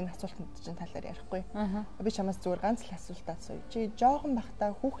хоёул өнөдрийн асуултанд чинь талаар ярихгүй. Би чамаас зүгээр ганц л асуулт асууя. Чи жоохон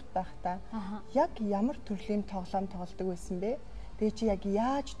байхдаа хүүхэд байхдаа яг ямар төрлийн тоглоом тоглодог байсан бэ? Тэгээ чи яг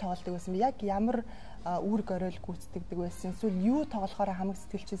яаж тоглодог байсан бэ? Яг ямар үүрэг оройл гүйцэтгэдэг байсан. Эсвэл юу тоглохоор хамаг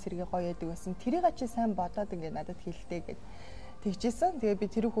сэтгэл чинь сэргээ гоё яадаг байсан. Тэрийг чи сайн бодоод ингээд надад хэлдэг гэд тэгжсэн. Тэгээ би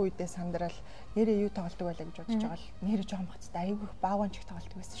тэр үедээ сандрал нэрээ юу тоглодог байлаа гэж бодож байгаа л нэрээ жоохон бацтай айгүй бааван чих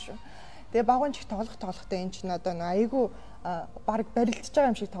тоглодог байсан шүү. Тэгээ бааван чих тоглохдоо энэ чинь одоо айгүй баг барилдж байгаа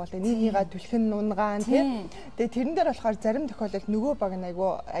юм шиг тоглодог. Нэгийгээ түлхэн нунгаан тийм. Тэгээ тэрэн дээр болохоор зарим тохиолдолд нөгөө баг нь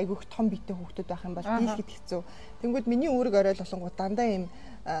айгүйх том биетэй хүүхдүүд байх юм бол дийлхэд хэцүү. Тэнгүүд миний үүрэг оройл болонгууд дандаа юм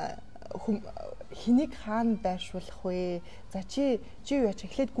хэнийг хаана байршуулах вэ? За чи юу яач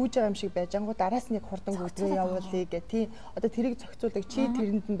эхлээд гүйж байгаа юм шиг байж ангууд араас нэг хурдан гүйдрээ явуулъя гэх тийм. Одоо тэрийг зохицуулдаг чи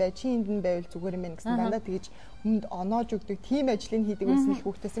тэрэнд нь бай, чи энд нь байвал зүгээр юм байна гэсэн дандаа тэгж хүнд оноож өгдөг тийм ажлыг хийдэг байсан л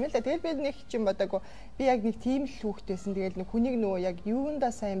хүүхдээс юм л да. Тэгэл би нэг чинь бодоагүй би яг нэг тийм л хүүхдээсэн. Тэгэл нэг хүнийг нөгөө яг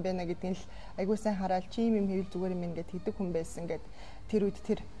юундаа сайн байна гэдгийг л айгуу сайн хараад чи юм хийвэл зүгээр юм ингээд хийдэг хүн байсан гэд тэр үед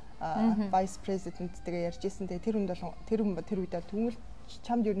тэр vice president-тэйгээ ярьж исэн. Тэгээ тэр хүн тэр үедээ түнэл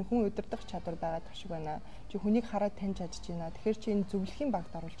чамд ер нь хүн удирдах чадвар байгаад тах шиг байна. Чи хүнийг хараад таньж ажиж байна. Тэгэхээр чи энэ зөвлөхийн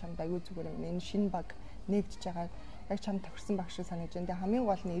багт оруулж чамд аюу зүгээр юм. Энэ шинэ баг нэгдэж байгаа. Яг чамд тохирсон баг шиг санагдаж байна. Тэгээ хамгийн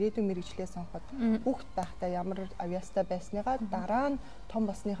гол нь ирээдүйн мэрэгчлээ сонгоход хүүхэд байхдаа ямар авьяастай байсныгаа дараа нь том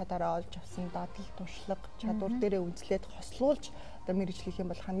болсныхаа дараа олж авсан дадал туршлага чадвар дээрээ үнэлээд хослуулж одоо мэрэгчлэх юм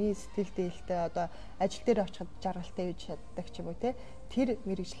бол хамгийн сэтгэл дээлтэй одоо ажил дээр очиход жаргалтай үеж чаддаг ч юм уу те тэр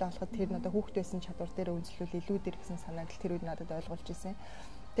мэрэгчлээ олоход тэр надад хүүхэд байсан чадвар дээр үнэлүүл илүү дэр гэсэн санааг тэр үед надад ойлгуулж ирсэн.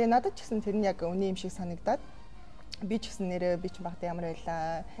 Тэгээ надад ч гэсэн тэр нь яг үний юм шиг санагдаад би ч гэсэн нэрээ би ч багтаа ямар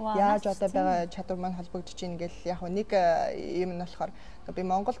байлаа яаж одоо байгаа чадвар маань холбогдож ийн гэл яг нэг юм нь болохоор би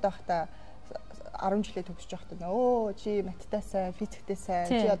Монголд байхдаа 10 жилээ төгсөж байхдаа өө чи маттай сайн физиктэй сайн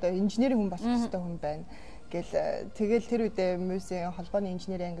чи одоо инженерийн хүн болох хэрэгтэй хүн байна гэл тэгэл тэр үедээ мөсийн холбооны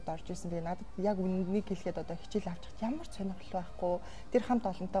инженерийн ангид орж ирсэн. Тэгээ надад яг үннийг хэлэхэд одоо хичээл авчих ямар сонирхол байхгүй. Тэр хамт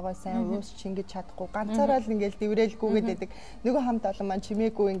олонтойгоо сайн уус чингэж чадахгүй. Ганцаараа л ингээл дэврээлгүйгээд байдаг. Нөгөө хамт олон маань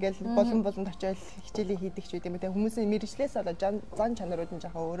чимээгүй ингээл болон очиод хичээлийг хийдэг ч үгүй юм. Тэгээ хүмүүсийн мэрэгчлээс одоо зан чанарууд нь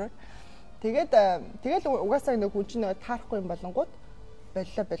жоохон өөрөөр. Тэгэл угаасаа нөгөө хүн чинь таарахгүй юм болонгууд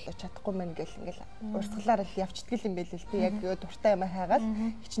боллоо чадахгүй мэн гэл ингээл урсгалаар л явчихдаг юм байл л тий яг дуртай юм хайгаал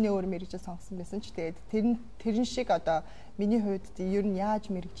хичнээн өөр мэрэгжил сонгосон байсан ч тэгээд тэрэн шиг одоо миний хувьд ер нь яаж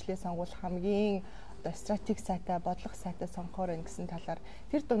мэрэгчлээ сонгуул хамгийн одоо стратеги сайтай бодлого сайтай сонгохоор гэсэн талаар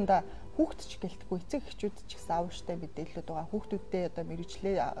тэр дундаа хүүхэд ч гэлтгүй эцэг эхчүүд ч гэсэн авууштай мэдээлэлүүд байгаа хүүхдүүдтэй одоо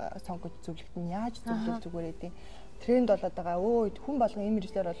мэрэгчлээ сонгож зөвлөхт нь яаж зөвлөх зүгээр эдийн тренд болоод байгаа. Өө хүн болгон ийм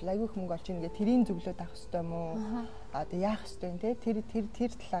мэрэгчлэр бол аягүй их мөнгө олж ийн гэх тэрийн зөвлөд авах хэрэгтэй юм уу? Одоо яах хэрэгтэй юм те?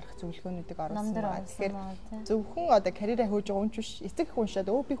 Тэр талаарх зөвлөгөөнүүдийг оруулсан байна. Тэгэхээр зөвхөн одоо карьераа хөөж байгаа хүн биш. Эцэг их уншаад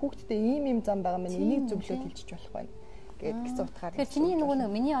өө би хүүхдэд ийм зам байгаа мэн энийг зөвлөд хэлчих болох байна гэсэн утгаар. Тэгэхээр чиний нөгөө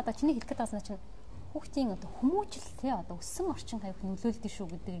миний одоо чиний хэлэх гэдэг нь чинь хүүхдийн одоо хүмүүжил те одоо өссөн орчин хавьд нөлөөлдөг шүү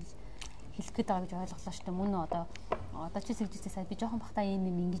гэдэг хэлэх гээд байгаа гэж ойлголоо шүү дээ. Мөн одоо чи сэржижтэй сая би жоохон бахта ийм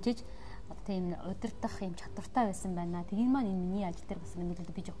ингэжээж одоо тийм удирдах юм чадвартай байсан байна. Тэгээд маань энэ миний ажил дээр бас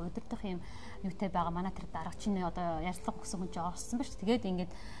нэмэлт би жоохон удирдах юм юутай байгаа. Манай тэр дарга чинь одоо ярьцлага өгсөн хүн чинь орсон ба шүү. Тэгээд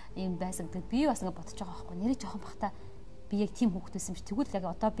ингээд ийм байсан гэдэг би бас ингээд бодож байгаа байхгүй. Нэрээ жоохон бахта би яг тийм хүүхд байсан биш. Тэгвэл яг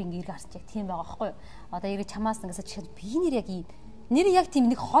одоо би ингээд гарч яг тийм байгаа байхгүй юу. Одоо яг чамаас ингээс чихэд би нэр яг ийм нэр яг тийм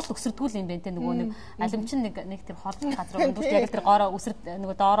нэг хол өсөрдгүүл юм байна те нөгөө нэг алимчин нэг тэр хол газар ундаг яг тэр гоороо өсөрд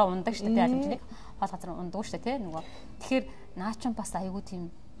нөгөө доороо ундаг шүү дээ алимчин нэг хол газар ундаг шүү дээ те нөгөө тэгэхээр наачин бас айгүй тийм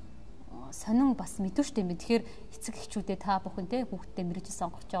сонин бас мэдвэ шүү дээ. Тэгэхээр эцэг эхчүүдээ та бүхэн те хүүхдтэй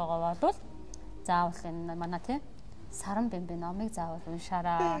мэрэгжил сонгож байгаа бол заавал энэ манай те саран бэмбэ номыг заавал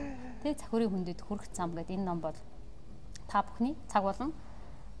уншаараа те цахиурын хүндэд хүрэх зам гэдэг энэ ном бол та бүхний цаг болон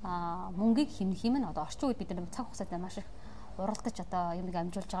мөнгийг хэмнэх юм нь одоо орчин үед бид нар цаг хугацаатай маш их уралдаж одоо юмыг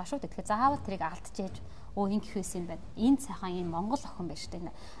амжуулж байгаа шүү. Тэгэхээр заавал тэрийг алдчихээж өө ингэх байсан юм байна. Энэ сайхан энэ Монгол охин байна шүү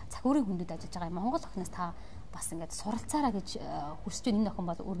дээ. Цахиурын хүндэд ажиллаж байгаа Монгол охиноос та бас ингээд суралцаараа гэж хүсэж энэ охин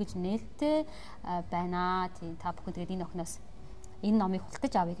бол үргэж нээлттэй байна. Тийм та бүхэн тэгээд энэ охиноос энэ номыг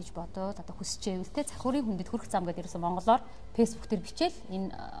хултаж авъя гэж бодоод одоо хүсэж байвал те цахиурын хүндэд хүрэх зам гэдэг ерөөсөн монголоор фэйсбુક дээр бичээл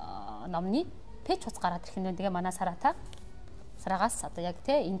энэ номны пэйж хуц гараад ирэх юм. Тэгээ манай сараагаас одоо яг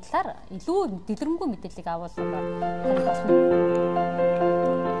те энэ талаар илүү дэлгэрэнгүй мэдээллийг авуулмаар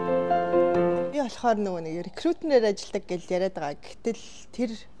би болохоор нөгөө нэг рекрутнээр ажилладаг гэж яриад байгаа. Гэтэл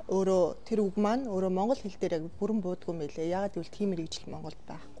тэр үг маань өөрөө монгол хэл дээр яг бүрэн буудгүй мэлээ. Яагаад гэвэл тийм мэрэгжил Монголд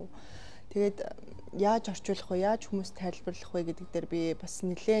байхгүй. Тэгээд яаж орчуулах вэ? Яаж хүмүүст тайлбарлах вэ гэдэг дээр би бас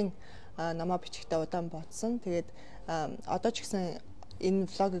нэлээд намаа бичихтэй удаан бодсон. Тэгээд одоо ч гэсэн энэ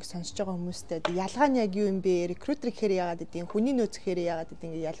влогийг сонсож байгаа хүмүүстээ ялгаа нь яг юу юм бэ? Рекрутер гэхээр яагаад гэдэг, хүний нөөц гэхээр яагаад гэдэг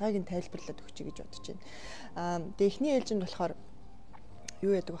ингээ ялгааг нь тайлбарлаад өгчий гэж бодож байна. Эхний ээлжинд болохоор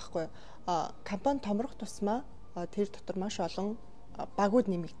юу яадаг байхгүй юу? Компани томрох тусмаа тэр дотор маш олон багууд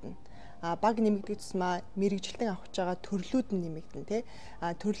нэмэгдэнэ. Баг нэмэгдэх тусмаа мэрэгжилтэн авах байгаа төрлүүд нь нэмэгдэнэ тий.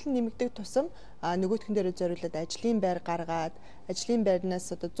 Төрөл нь нэмэгдэх тусам нөгөөтгөн дээр зориулаад ажлын байр гаргаад ажлын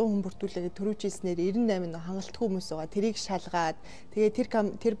байрнаас одоо 100 хүн бүртгүүлээгээд төрөвжилснээр 98 хангалтгүй хүмүүс байгаа. Тэрийг шалгаад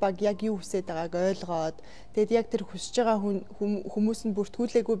тэгээ тэр баг яг юу хүсэж байгааг ойлгоод тэгээд яг тэр хүсэж байгаа хүмүүс нь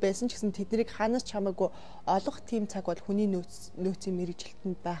бүртгүүлээгүй байсан ч гэсэн тэднийг ханаас ч хамаагүй олох тийм цаг бол хүний нөөцийн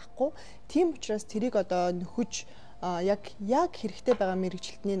мэрэгжилтэнд байхгүй. Тийм учраас тэрийг одоо нөхөж яг хэрэгтэй байгаа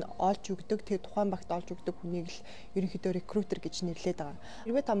мэрэгжилтнийг олж өгдөг, тэгээ тухайн багт олж өгдөг хүнийг л ерөнхийдөө рекрутер гэж нэрлэдэг байгаа.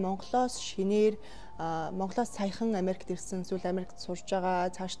 Хэрвээ та Монголоос шинээр Монголоос саяхан Америкт ирсэн, эсвэл Америкт сурж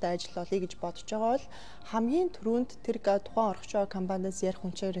байгаа, цаашдаа ажил олъё гэж бодож байгаа бол хамгийн түрүүнд тэр тухайн орох байгаа компаниас ярих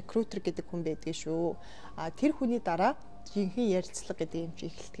хүн чинь рекрутер гэдэг хүн байдаг шүү. Тэр хүний дараа жинхэнэ ярилцлага гэдэг юм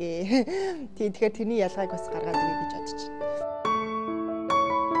чи эхэлдэг. Тэгэхээр тэрний ялгааг бас гаргаад өгье гэж бодож байна.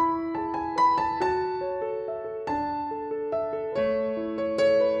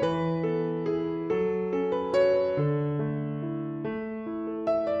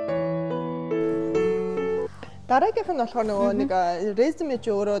 Дараагийнх нь болохоор нөгөө нэг резюме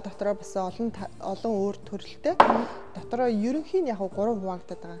чи өөрөө дотроо бас олон өөр төрөлтэй. Дотроо ерөнхийн яг 3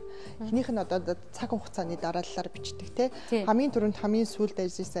 хуваагдаад байгаа. Эхнийх нь одоо цаг хугацааны дараалалаар бичдэг те. Хамгийн түрүүнд хамгийн сүүлд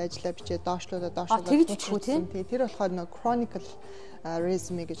ажилласан ажлаа бичээ доошлуулаад тийм. Тэр болохоор нөгөө chronicle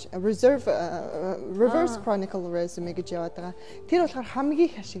resume гэж reverse chronicle resume гэж яваад байгаа. Тэр болохоор хамгийн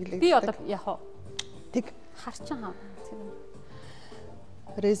их ашигладаг. Би одоо яг тэг харчин хам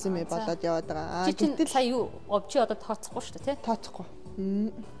резюме болоод яваад байгаа. Гэтэл сая юу чи одоо тооцохгүй шүү дээ тий? Тооцохгүй.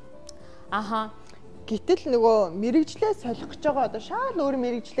 Аха. Гэтэл нөгөө мэрэгжлээ солих гэж байгаа одоо шал өөр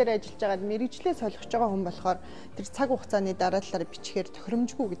мэрэгжлээр ажиллаж байгаа мэрэгжлээ солих гэж байгаа хүн болохоор тэр цаг хугацааны дараалалаар бичгээр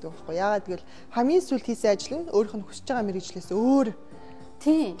тохиромжгүй гэдэг байхгүй. Яагаад гэвэл хамгийн сүүлд хийсэн ажил нь өөрийнх нь хүсэж байгаа мэрэгжлээс өөр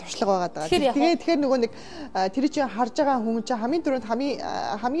тийм туршлага байгаа даа. Тэгэхээр нөгөө нэг тэр чинь харж байгаа хүн чинь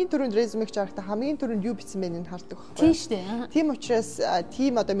хамгийн түрүүнд резюмег харахтаа хамгийн түрүүнд юу бичсэн бэ нь хардаг байхгүй. Тийм шүү дээ. Тийм учраас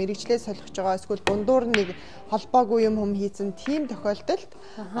тийм одоо мэрэгчлээ солих байгаа эсвэл дундуур нэг холбоогүй юм хийсэн тийм тохиолдолд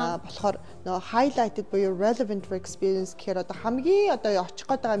болохоор нөгөө highlighted буюу relevant experience гэхээр одоо хамгийн одоо очих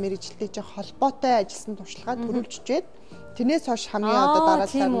гээд байгаа мэрэгчлээ чинь холбоотой ажилласан туршлагаа төрүүлжчихэд Тэрнээс хойш хамгийн одоо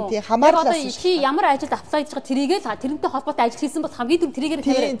дараалал нь тий хамаарлаас чи ямар ажилд аплай хийж байгаа тэрийгээ л тэрнтэй холбоотой ажил хийсэн бол хамгийн түр тэрийгээр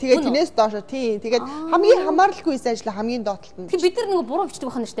тавиараа. Тэгээд тэрнээс доош тий. Тэгээд хамгийн хамааралгүй ажил хамгийн доотлолт нь. Бид нар нөгөө буруу бичдэг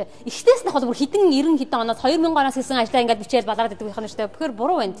байна шүү дээ. Эхлээс нь бол бүр хэдэн 90 оноос 2000 оноос хийсэн ажлаа ингээд бичээд балгаад идэг байна шүү дээ. Тэгэхээр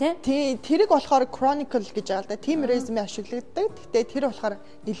буруу байна тий. Тий, тэрийг болохоор chronicle гэж байгаа л да. Team resume ашиглагддаг. Гэтэ тэр болохоор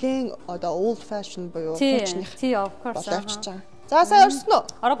нэлээд одоо old fashion буюу хуучных. Тий, of course. Боловч чаа. За сайн орсон уу?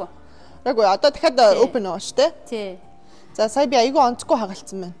 Ороогүй. Ороогүй. Одоо дахиад open оо шүү дээ. Тий. За сая би айгүй онцгүй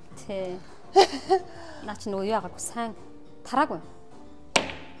хагалцсан байна. Тий. Наа чи нөгөө юу агаагүй сайн тараагүй.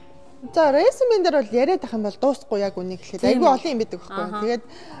 За resume дээр бол яриад ах юм бол дуусахгүй яг үнийг хэлэхэд айгүй олон юм байдаг байхгүй. Тэгээд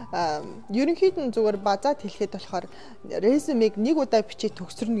ерөнхийдөө зүгээр базаад хэлэхэд болохоор resume-г нэг удаа бичиж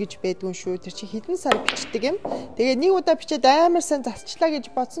төгсөрнө гэж байдгүй шүү. Тэр чи хэдэн сар бичдэг юм. Тэгээд нэг удаа бичээд амар сайн засчлаа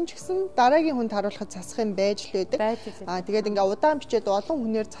гэж бодсон ч гэсэн дараагийн хүнд харуулахад засах юм байж л байдаг. Тэгээд ингээ удаан бичээд олон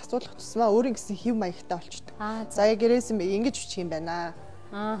хүнээр засуулах тусмаа өөрийн гэсэн хэв маягтай болчдөг. За яг resume ингэж бичих юм байна.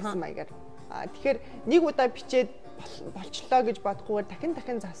 Гэсэн маягаар. Тэгэхээр нэг удаа бичээд болчлоо гэж бодохгүйгээр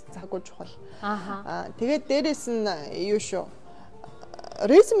дахин засаагүй чухал. Тэгээд дээрэс нь юу шүү.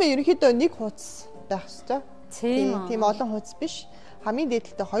 Resume ерөнхийдөө нэг хуудас байх ёстой. Тийм олон хуудас биш. Хамгийн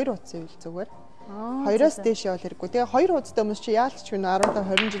дээдлээ 2 хуудас ивэл зүгээр. 2-оос дээш явал хэрэггүй. Тэгээ 2 хуудастай хүмүүс чи яалтч гэнэ 15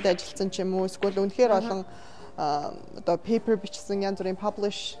 20 жил ажилласан ч юм уу эсвэл үнэхээр олон одоо paper бичсэн янз бүрийн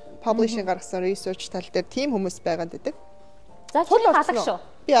publishing гаргасан research тал дээр тийм хүмүүс байгаад байдаг. За чи халах шүү.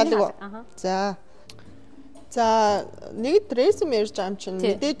 Би алга. За нэгд resume ярьж байгаа юм чинь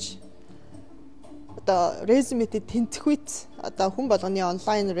мэдээж одоо resume-тэй тэнцэх үйт одоо хүн болгоны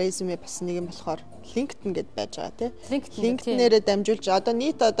онлайн resume бас нэг юм болохоор LinkedIn гэдээ байж байгаа тийм. LinkedIn-ээрээ дамжуулж одоо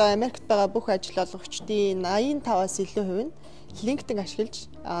нийт одоо Америкт байгаа бүх ажил олгогчдын 85-аас илүү хувь нь LinkedIn ашиглаж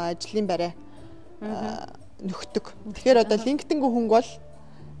ажлын байраа нөхдөг. Тэгэхээр одоо LinkedIn-г хүн бол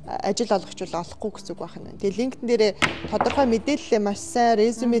ажил олгогч бол олохгүй гэсэн үг байна. Тэгээ LinkedIn дээрээ тодорхой мэдээлэлээ маш сайн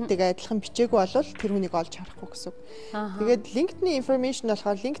resume-тэйгээ адилхан бичээгүй болвол тэр хүнийг олж харахгүй гэсэн үг. Тэгээд LinkedIn-ийн information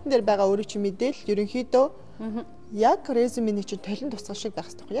болохоор LinkedIn дээр байгаа өөрийн чинь мэдээлэл ерөнхийдөө яг resume-ний чинь толин тусгал шиг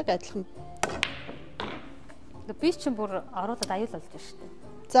байх хэрэгтэй. Яг адилхан. Би чинь бүр оруулаад аюул болж байна шүү дээ.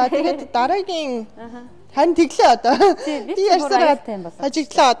 За тэгээд дараагийн харин тэглээ одоо. Би ярьсараад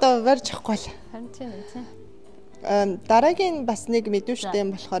ажиглаа одоо барьж авахгүй л. Харин тийм. Дараагийн бас нэг мэдүүштэй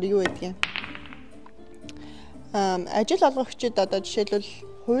юм болохоор юу гэдгийг. Ажил олгогчид одоо жишээлбэл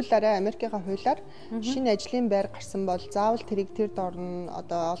хуулиараа Америкийн хуулиар шинэ ажлын байр гарсан бол заавал тэрийг тэр дор нь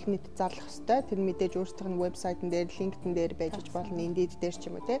одоо олон нийтэд зарлах ёстой. Тэр мэдээж өөрсдийнх нь вебсайтн дээр, LinkedIn дээр байж болно, Indeed дээр ч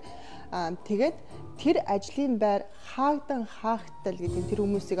юм уу тий. Тэгээд тэр ажлын байр хаагдтал гэдэг тэр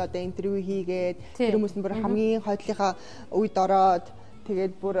хүмүүсийг одоо интервью хийгээд тэр хүмүүс нь бүр хамгийн хойдлынхаа үед ороод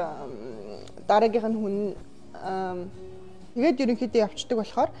тэгээд бүр дараагийнх нь хүн тэгээд ерөнхийдөө явцдаг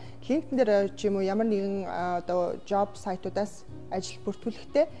болохоор LinkedIn дээр ч юм уу ямар нэгэн одоо job сайтуудаас ажил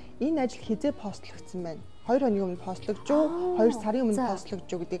бүртгүүлэхдээ энэ ажил хизээ постлогдсон байна. 2 хоногийн өмнө постлогдож, 2 сарын өмнө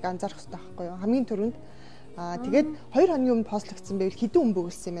постлогдож гэдгийг анзаарах хэрэгтэй байхгүй юу? Хамгийн түрүүнд тэгээд 2 хоногийн өмнө постлогдсон байвал хэдэн хүн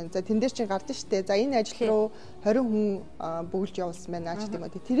бөглсөн юм байна. За тэн дээр чинь гардаг штэ. За энэ ажил руу 20 хүн бөглж явуулсан байна ч тийм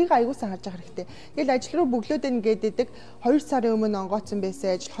үү. Тэрийг аягуулсан харж явах хэрэгтэй. Тэгэл ажил руу бөглөөд энэ гэдэг 2 сарын өмнө онгооцсон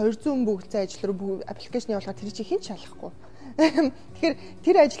байсан ажил 200 хүн бөглсөн ажил руу аппликейшн явуулахад тэр чинь хэн ч шалахгүй. Тэгэхээр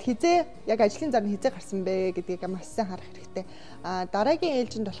тэр ажил хизээ яг ажлын зар нь хизээ гарсан бэ гэдгийг маш сайн харах хэрэгтэй. Дараагийн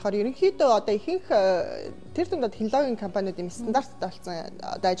ээлжинд болохоор ерөнхийдөө одоо ихэнх тэр дунд технологийн компаниуд юм стандарттай болсон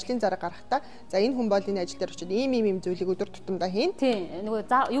одоо ажлын зараа гаргахтаа за энэ хүн бол энэ ажил дээр очиод ийм зүйлийг өдөр тутамдаа хийн. Тийм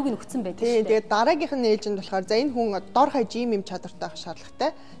нөгөө юуг нь өгсөн байдаг шүү дээ. Тэгээд дараагийнх нь ээлжинд болохоор за энэ хүн дор хаяж ийм чадвартай байх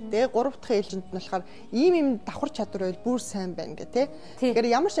шаардлагатай. Тэгээд 3 дахь ээлжинд нь болохоор ийм давхар чадвар байл бүр сайн байна гэх тээ. Тэгэхээр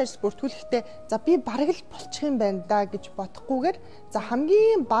ямар ч ажил бүртгүүлэхдээ за би бараг л болчих юм байна да гэж бодохгүйгээр за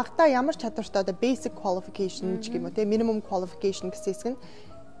хамгийн багадаа ямар чадвартай одоо basic qualification ч юм уу те minimum qualification гэсэн хэсэг нь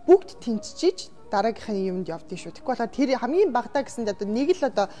бүгд тэнцчиж дараагийнхын юмд явдгийг шүү. Тэгэхгүй болохоор тэр хамгийн багадаа гэсэнд одоо нэг л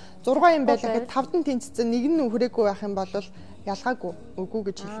одоо 6 юм байлаа гэхэд 5-д тэнцсэн нэг нь хүрээгүй байх юм бол ялгаагүй үгүй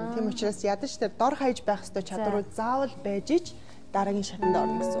гэж хэлнэ. Тийм учраас ядаж тэр дор хаяж байх ёстой чадварууд заавал байж ич дараагийн шатанд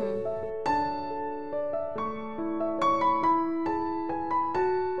орно гэсэн.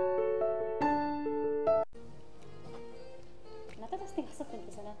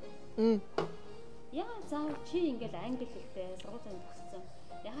 Яа заавал чи ингээл англи хэлтэй сургуулийн төгссөн.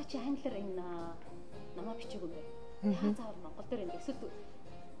 Яа чи англиар энэ намаа бичээгүй юм бэ? Яа заавал монгол дээр энэ эсвэл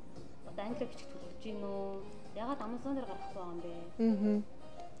одоо англиар бичих төлөвлөж гин үү? Ягаад Amazon дээр гаргах байгаа юм бэ?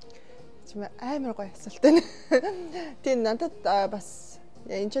 Чим амар гоё асуулт байна. Тийм надад бас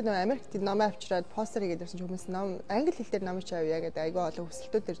энэ ч нэг Америкт намаа авчираад постэр хийгээд ирсэн хүмүүс англи хэл дээр намаа авъя гэдэг айгүй олон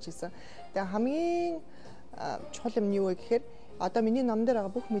хүсэлтүүд ирж ирсэн. Тэгээ хамгийн чухал юм нь юу вэ гэхээр одоо миний ном дээр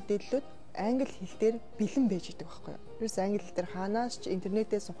байгаа бүх мэдээллүүд англи хэл дээр бэлэн байж идэг байхгүй юу. Ерөөс англи хэл дээр хаанаас ч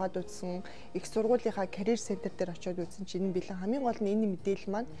интернетээс ухаад үзсэн, их сургуулийнхаа career center дээр очиод үзсэн чинь энэ бэлэн хамгийн гол нь энэ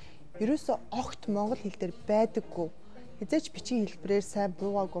мэдээлэл маань ерөөсөө огт монгол хэл дээр байдаггүй. Хизээч бичгийн хэлбэрээр сайн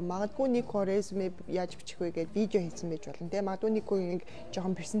буугаагүй. Магадгүй нэг хүн резюме яаж бичих вэ гэдээ видео хийсэн байж болно. Тэгээ магадгүй нэг хүн нэг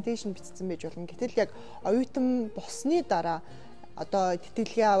жоохон презентацийн бичсэн байж болно. Гэтэл яг оюутан болсны дараа одоо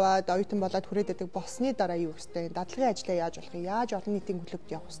тэтгэлгээ аваад оюутан болоод хүрээд байдаг болсны дараа юу гэхтэй? Дадлагын ажлаа яаж болох юм? Яаж олон нийтийн клубт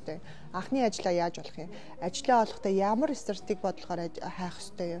явах хэвтэй? Анхны ажлаа яаж болох юм? Ажлаа олохдоо ямар стратеги бодлохоор хайх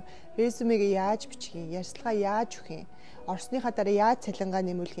хэвтэй юм? Резюмегээ яаж бичих юм? Ярьцлагаа яаж өгөх юм? Орсныхаа дараа яаж цалингаа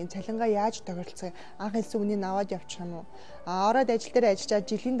нэмүүлэх юм? Цалингаа яаж тохиролцох юм? Анх хэлсэн үнийг аваад явчих юм уу? Ороод ажил дээр ажиллаж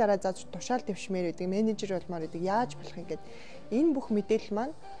жилийн дараа зааж тушаал дэвшмээр байдаг, менежер болмоор байдаг. Яаж болох юм гээд энэ бүх мэдээлэл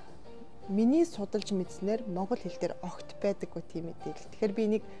маань миний судалж мэдснээр монгол хэл дээр огт байдаггүй тийм мэдээлэл. Тэгэхээр би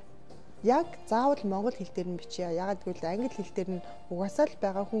нэг яг заавал монгол хэл дээр нь бичье. Ягаад гэвэл англи хэл дээр нь угаасаа л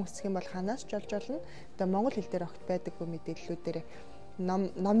байгаа хүн өсөх юм бол ханаас ч болж болно. Тэгээ монгол хэл дээр огт байдаггүй мэдээллүүдээр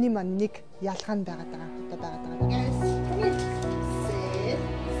номны маань нэг ялгаа нь байгаад байгаа.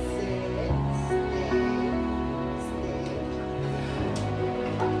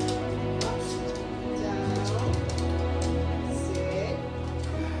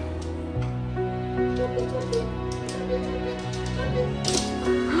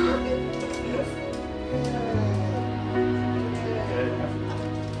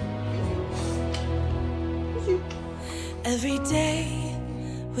 Every day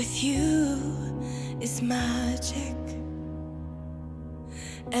with you is magic.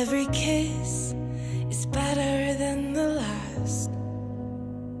 Every kiss is better than the last.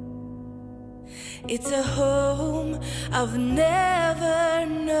 It's a home I've never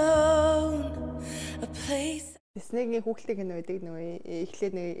known, a place. Диснейгийн хүүхдийн кино байдаг нөгөө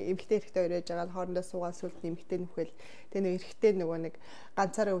эхлээд нэг эмэгтэй эрэгтэй өрөөж байгаа хоорондоо суугаад сүлд эмэгтэй нөхөл тэгээ нэг эрэгтэй нөгөө нэг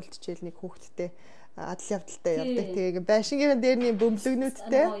ганцаараа үлдчихэл нэг хүүхдтэй адал явдалтай явдаг. Тэгээ байшингын дээрний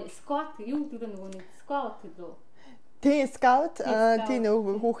бөмбөлгнүүдтэй скват юу гэдэг нөгөө нэг скват гэдэг. Тий скаут тий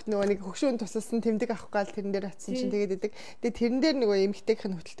нөгөө хүүхд нөгөө нэг хөгшүүн тусалсан тэмдэг авах гал тэрэн дээр атсан чинь тэгээд идэг. Тэгээ тэрэн дээр нөгөө эмэгтэйх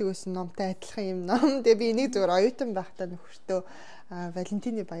нь хөтэлдэг байсан номтой адилхан юм ном. Тэгээ би энийг зүгээр оюутан байхдаа нөхөртөө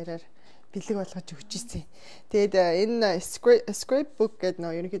Валентины баяраар бэлэг болгож өгч ирсэн. Тэгээд энэ scrapbook гэдэг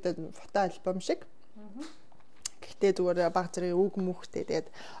нөө ерөнхийдөө фото альбом шиг. Гэхдээ зүгээр баг зэрэг үг мөхтэй. Тэгээд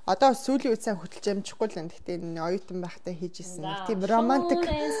одоо сүүлийн үед сайн хөтөлж амжихгүй л энэ. Гэхдээ энэ оюутан байхдаа хийж исэн. Тийм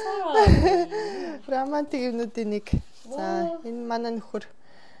романтик юмнуудын нэг. За энэ манай нөхөр.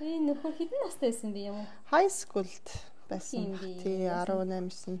 Энэ нөхөр хэдэн настай байсан бэ юм уу? High schoolд байсан. Тий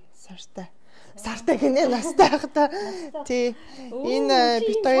 18 сартай. Сартай гинэ настай байхдаа. Тий энэ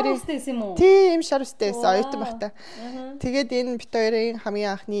бит хоёрын тий им шарустай байсан оюутан байхдаа. Тэгээд энэ бит хоёрын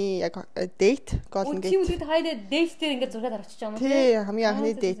хамгийн анхны яг date golden gate. Тийм үед хайраа date дээр ингээд зураг авчиж байгаа юм тий хамгийн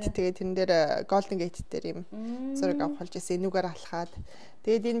анхны date тэгээд тэрэн дээр golden gate дээр юм зураг авах болж байсан. Энүүгээр алхаад.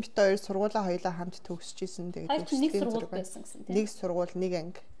 Тэгээд энэ бит хоёр сургуулаа хоёулаа хамт төгсөж исэн. Тэгээд нэг сургууль байсан гэсэн тий. Нэг сургууль нэг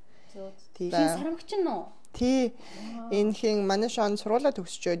анги. Тий сарамгч нь нөө. Тий. Энэ хин манай шон сургуулаа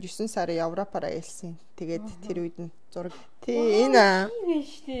төгсчөөд 9 сарын Европоор аялсан. Тэгээд тэр үед нь зураг. Тий энэ.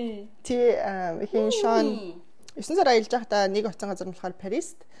 Тий хин шон 9 сар аялж байхдаа нэг оцсон газар нь болохоор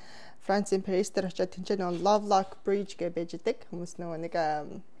Парист. Францын Парис дээр очиод тэнцээ нэг Lovelock Bridge гэж байж идэг. Хүмүүс нөгөө нэг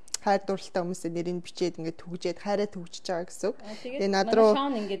хайр дурлалтай хүмүүсийн нэрийг бичээд ингээд түгжээд хайраа түгжиж байгаа гэсэн үг. Тэгээ над руу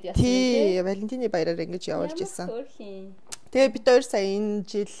тий Валентины баяраар ингэж явуулж исэн. Тэгээ бид хоёр сая энэ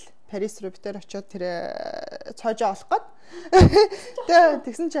жил Парис руу битэр очиод тэр цоожоо олох гээд. Тэгээ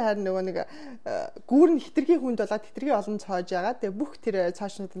тэгсэн чинь харин нөгөө нэг гүүр нь хитрхийн хүнд болоод хитрхийн олон цоож байгаа. Тэгээ бүх тэр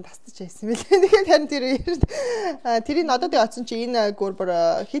цоочнуудыг тасдаж байсан мэлээ. Тэгэхээр харин тэр тэрийг надад оцсон чи энэ гүүр бүр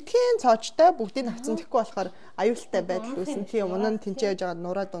хитрхийн цоочтой бүгдийг авцсан тэгэхгүй болохоор аюултай байдал үүсэн. Тийм унаа нь тэнцээ яж байгаа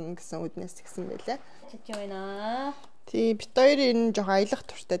нураад унна гэсэн үднээс тэгсэн байлаа. Чиж байна. Тий бит хоёр энэ жоохон аялах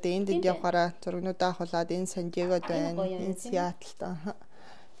туртай. Тэгээ энд явахаараа зургнуудаа хулаад энэ Сан-Диегод байна. Энэ Сиэтлд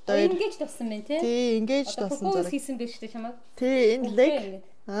Engage туссан байна тий. Тий, engage туссан зураг. Хийсэн байж тээ чамайг. Тий, энэ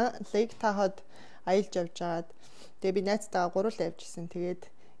lake тахад аялж явж байгаад тэгээ би найзтайгаа гурвал явж исэн. Тэгээд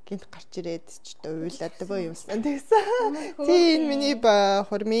гинт гарч ирээд ч уйлаад боо юмсан тэгсэн. Тий, энэ миний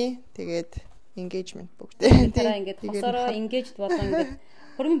хурми тэгээд engagement бүгдээ. Тэраа ингээд хосороо engaged болоо ингээд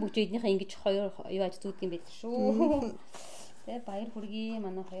хурми бүжэднийхээ ингэж хоёр юу аж зүудг юм байл шүү. Тэгээ баяр хүргэе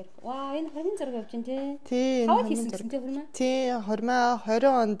манай хоёр. Ваа энэ хурмын зураг явж байна тий. Хаваад хийсэн гэсэн тий хурмаа. Тий хурмаа 20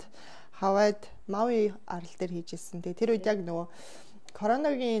 онд хаваад Мави арал дээр хийжсэн. Тэгээ тэр үед яг нөгөө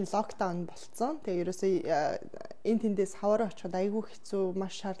коронагийн локдаун болцсон. Тэгээ ерөөсөө энэ тэндээс хаваараа очиход айгүй хэцүү,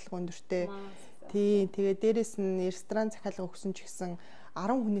 маш шаардлага өндөртэй. Тий тэгээ дээрэс нь ресторан захиалга өгсөн ч гэсэн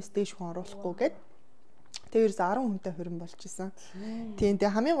 10 хүнээс дээш хүн оруулахгүй гээд Тэгээ 10 хүнтэй хурим болж исэн. Тийм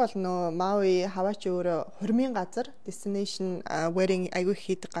тэгээ хамгийн гол нөө Мауи Хаваачи өөрөө хурмын газар, destination wedding аягүй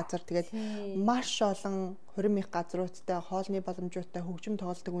хийдэг газар. Тэгээд маш олон хурим их газруудтай, хоолны боломжуудтай, хөгжим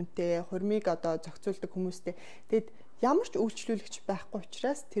тоглолтог үнэтэй, хурмыг одоо зохицуулдаг хүмүүстэй. Тэгээд ямар ч үйлчлүүлэгч байхгүй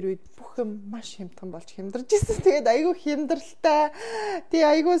учраас тэр үед бүх юм маш хямдхан болж хямдарч ирсэн. Тэгээд айгүй хямдралтай. Тэгээ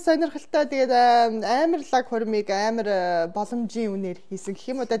айгүй сонирхолтой. Тэгээд амар лаг хурмыг амар боломжийн үнээр хийсэн гэх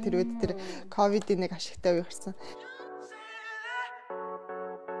юм уу да тэр үед тэр ковидын нэг ашигтай үе гарсан.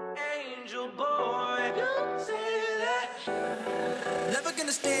 Never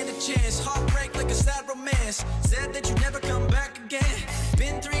gonna stand a chance. Heartbreak like a sad romance. Said that you never come back again.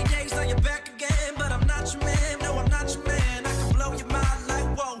 Been 3 days, now you're back again. But I'm not your man, no I'm not your man. I can blow your mind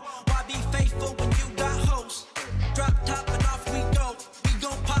like whoa. Why be faithful when you got hoes? Drop top and off we go. We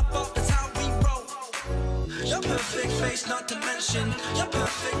gon' pop off, that's how we roll. Your perfect face, not to mention your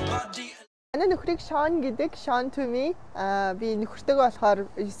perfect body. Манай нөхрийг Шон гэдэг, Шон Түми. Би нөхөртөөгөө болохоор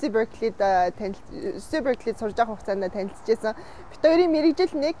UC Berkeley-д сурж байгаа хугацаанд танилцчихсан. Бид хоёрын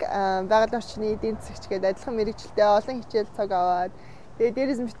мэрэгжил нэг байгаль орчны эдийн засагч гэдэг адилхан мэрэгжилтэй олон хичээл цаг аваад тэгээд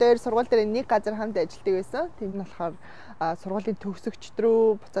дээрээс нь бид хоёр сургууль дээр нэг газар хамт ажилладаг байсан. Тэнд нь болохоор сургуулийн төгсөгчд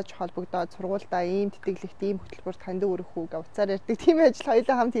рүү буцааж холбогдоод сургуульдаа ийм тэтгэлэгт ийм хөтөлбөрт хандив өрөх үг уцаар ярьдаг. Тийм ажил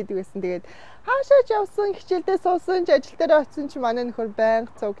хоёулаа хамт хийдэг байсан. Тэгээд хаашаач явсан, хичээлдээ суусан, ажил дээр очсон ч манай нөхөр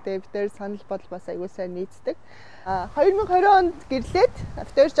байнга цуг тэгээд бид хоёр санал бодол бас аягүй сайн нийцдэг. 2020 онд гэрлээд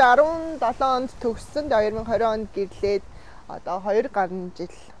бид хоёр ч 17 онд төгссөн. 2020 онд гэрлээд одоо 2 гаруй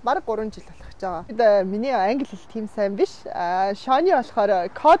жил, бараг 3 жил болох гэж байгаа. Миний англи хэл тийм сайн биш. Шоны болохоор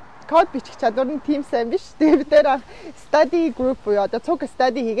код бичих чадвар нь тийм сайн биш. Тэгээ бид нэр study group буюу одоо цуг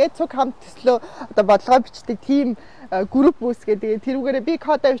study хийгээд цуг хамт төслөө одоо бодлогоо бичдэг тийм групп үүсгээд тэгээ тэрүүгээрээ би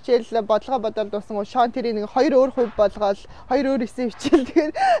кодоо хичээл бодлогоо бодоод дууссан. Шон тэрийг нэг 2 өөр хувь болгоод 2 өөр эсэ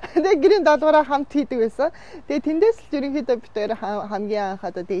хичээл тэгээ гэрийн даалгавраа хамт хийдэг байсан. Тэгээ тэндээс л ерөнхийдөө бид хоёр хамгийн анх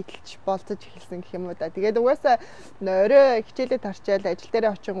одоо дээдлж болцож эхэлсэн гэх юм уу да. Тэгээд угаасаа орой хичээлээ тарчаал ажил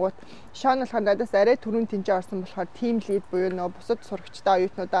дээр очингууд Шон болохоор надаас арай түрүүн тэнцээ орсон болохоор team lead буюу нөө бусад сурагчтай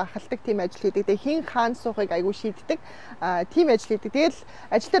оюутнуудаа ахалдаг team ажил хийдэг. Тэгээ хин хаан суухыг айгүй шийддэг. Team ажил хийдэг. Тэгэл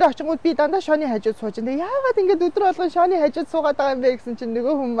ажил дээр очингууд би дандаа Шоны хажууд сууж. Тэгээ яагаад ингэж өдрө болгон Шоны хажууд суугаад байгаа юм бэ гэсэн чинь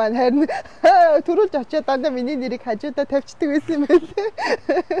нөгөө хүн маань харин төрүүлж очиад дандаа миний нэрийг хажуудаа тавьчихдаг байсан юм байна.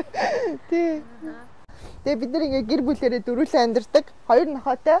 Тий. Тэгээ бид нар ингээ гэр бүлээрээ дөрвөлээ амьдардаг. Хоёр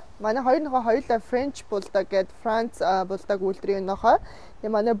нохойтой. Манай хоёр нохой хоёулаа French bulldog гэдэг Франц bulldog үйлдвэрийн нохой. Тэгээ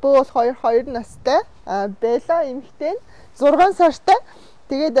манай бөө бол хоёр настай. Бела эмэгтэй 6 сартай.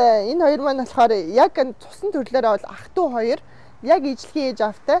 Тэгээд энэ хоёр маань болохоор яг цусан төрлөөрөө бол ах トゥ хоёр яг ижлэгийн ээж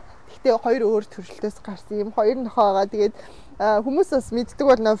автай. Гэхдээ хоёр өөр төрөлтөөс гарсан юм хоёр нохой байгаа. Тэгээд хүмүүс бас мэддэг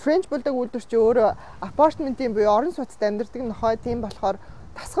бол French bulldog үйлдвэр чи өөрөө апартментийн буюу орон сууцтай амьдардаг нохой. Тийм болохоор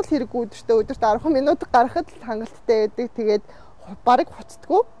тасгал хэрэггүй өдөртөө өдөрт 10 минут гарахад л хангалттай байдаг. Тэгээд бараг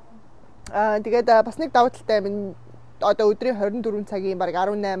хуцдаггүй. Тэгээд бас нэг давуу талтай юм. Одоо өдрийн 24 цагийн бараг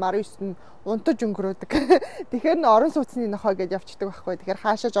 18 19 нь унтаж өнгөрөөдөг. Тэгэхээр н орон сууцны нохой гэж явчихдаг байхгүй. Тэгэхээр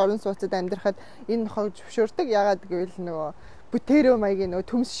хаашаач орон сууцад амьдрахад энэ нохойг зөвшөөрдөг. Ягаад гэвэл нөгөө бүтэрэв маягийн нөгөө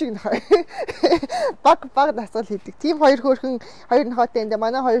төмс шиг нохой баг дасгал хийдэг. Тийм хоёр хөөрхөн хоёр нохойтой энэ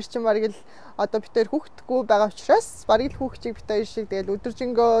манай хоёр ч юм бараг л одоо бид хоёр хүүхдэггүй байгаа учраас бараг л хүүхчиг бид хоёр шиг тэгэл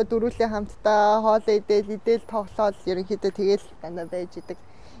өдөржингөө дөрүүлээ хамтдаа хоол идэл тоглоод ерөнхийдөө тэгэл дандаа байж идэг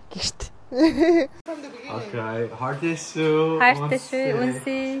гişт. Okay, Hartesu,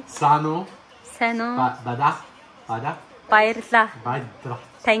 Унси, Sano, Bada. Баярлаа.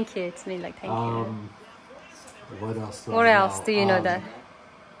 Thank you. It's me like thank you. What else? What else do you know that?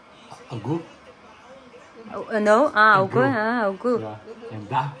 Agu. No, Agu. Agu. Yeah. And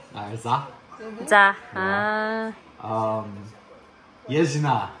da, za. За.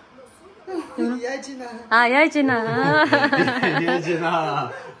 Yejina. Яжина. Яжина.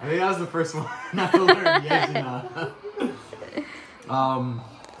 Yejina. I think that was the first one I learned. Yejina.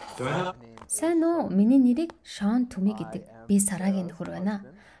 Do I have? Сайн уу? Миний нэрийг Шон Түми гэдэг. Би Сарагийн нөхөр байна.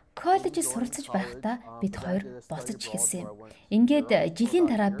 Коллежид суралцаж байхдаа бид хоёр болцож эхэлсэн юм. Ингээд жилийн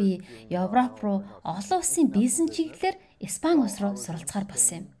дараа би Европ руу олон улсын бизнес чиглэлээр Испани улс руу суралцахаар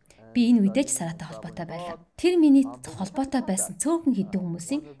болсон юм. Би энэ үедээ ч Саратай холбоотой байлаа. Тэр миний холбоотой байсан цөөхөн хэдэн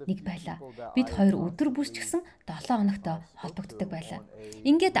хүмүүсийн нэг байлаа. Бид хоёр өдөр бүр ч гэсэн 7 хоногт холбогддог байлаа.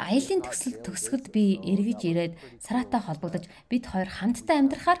 Ингээд аялын төгсгөлд би эргэж ирээд Саратай холбогдож бид хоёр хамтдаа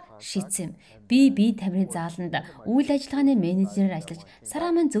амьдрахаар шийдсэн юм. Би тамирын зааланд үйл ажиллагааны менежерээр ажиллаж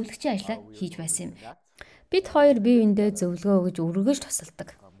Сараа маань зөвлөгчийн ажлаа хийж байсан юм. Бид хоёр бие биендээ зөвлөгөө өгж өргөж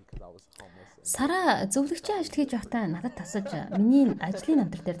тусалдаг. Сара зөвлөгчийн ажил хийж байхдаа надад тасаж миний ажлын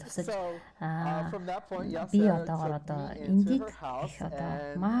намтар дээр тусаж би одоогоор Индид их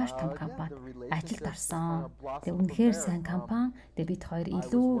маш том компанид ажилд орсон. Тэгээ үнэхээр сайн компани. Тэгээ бид хоёр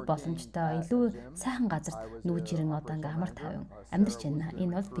илүү боломжтой, илүү сайхан газарт нүүж ирэн ингээ амар тайван амьдарч байна.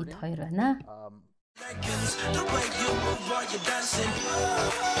 Энэ бол бид хоёр байна. The way you move while you're dancing.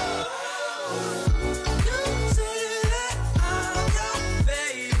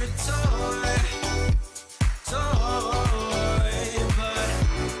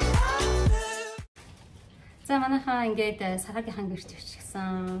 За манайхаа ингээд Сарагийнхаа гэрч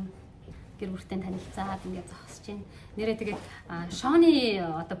өчгсөн гэр бүлтэй танилцаад ингээд зогсож байна. Нэрээ тэгээд Шоны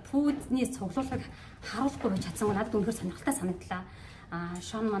пүүдний цуглуулгыг харуулахгүй байж чадсан. Надад үнэхээр сонирхолтой санагдлаа.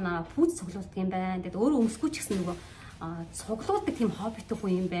 Шон манай пүүз цуглуулдаг юм байна. Тэгээд өөрөө өмсгүү ч гэсэн нөгөө цуглуулдаг тийм хоббитэй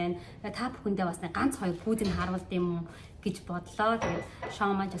хүн юм байна. Та бүхэндээ бас ганц хоёр пүүдийг харуулд юм гэж бодлоо. Тэгээд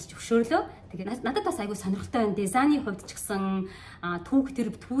Шон маань бас зөвшөөрлөө. Тэгээд надад бас айгүй сонирхолтой байна. Дизайны хувьд ч гэсэн түүх тэр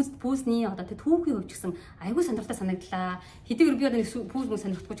пүүзний тэр түүхийн хувьд ч гэсэн айгүй сонирхолтой санагдлаа. Хэдийгээр би пүүз мөн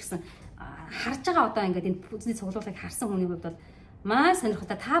сонирхдаггүй ч гэсэн харж байгаа ингээд энэ пүүзний цуглуулгыг харсан хүний хувьд бол маш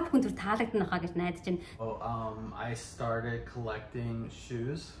сонирхолтой. Та бүхэн түр таалагдана хаа гэж найдаж байна. I started collecting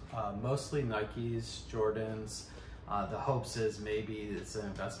shoes, mostly Nikes, Jordans. The hopes is maybe it's an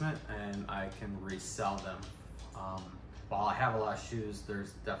investment and I can resell them. While I have a lot of shoes,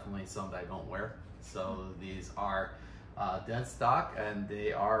 there's definitely some that I don't wear. So these are dead stock and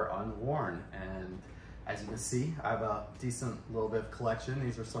they are unworn. And as you can see, I have a decent little bit of collection.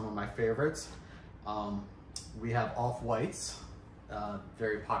 These are some of my favorites. We have off-whites,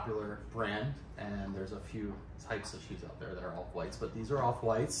 very popular brand, and there's a few types of shoes out there that are off-whites, but these are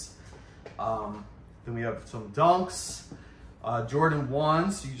off-whites. Then we have some Dunks, Jordan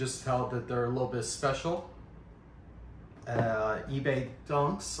 1s. You just tell that they're a little bit special. eBay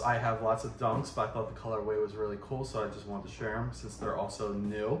Dunks. I have lots of Dunks, but I thought the colorway was really cool, so I just wanted to share them since they're also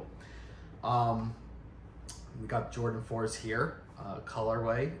new. We got Jordan 4s here,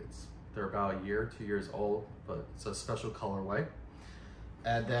 colorway. They're about a year, 2 years old, but it's a special colorway.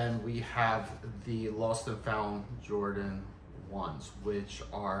 And then we have the Lost and Found Jordan 1s, which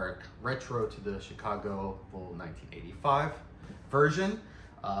are retro to the Chicago Bull 1985 version.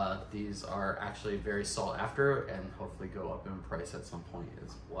 These are actually very sought after and hopefully go up in price at some point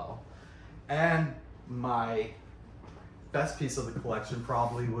as well. And my best piece of the collection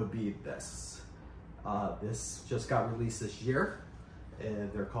probably would be this. This just got released this year.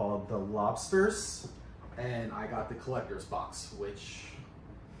 They're called the Lobsters, and I got the collector's box, which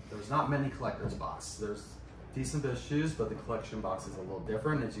there's not many collector's box. There's decent bit of shoes, but the collection box is a little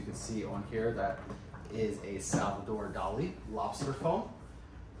different. As you can see on here, that is a Salvador Dali lobster foam.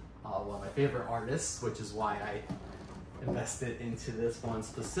 One of my favorite artists, which is why I invested into this one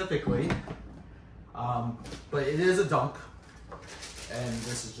specifically. But it is a dunk, and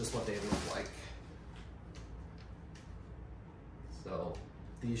this is just what they look like. So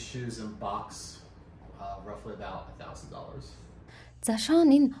these shoes in box, roughly about $1,000. За Шон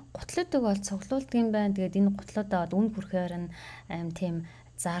энэ гутлуудыг бол цуглуулдаг юм байна. Тэгээд энэ гутлуудаа үн хүрхээр нь тийм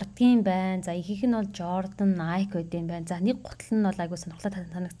зардгийн байна. За ихийнх нь бол Jordan, Nike гэдэг юм байна. За нэг гутал нь бол айгуу сонирхолтой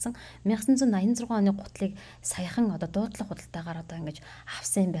танагдсан. 1986 оны гутлыг саяхан дуудлага худалдаагаар ингэж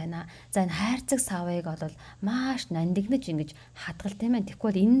авсан юм байна. За энэ хайрцаг савыг бол маш нандинаж ингэж хадгалт юм байна. Тэгэхгүй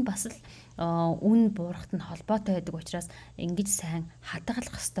бол энэ бас л үн буурахт нь холбоотой байдаг учраас ингэж сайн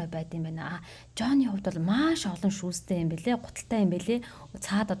хадгалах хэрэгтэй байд юм байна. Johnny хувьд бол маш олон шүүстэй юм бэлээ, гуталтай юм бэлээ.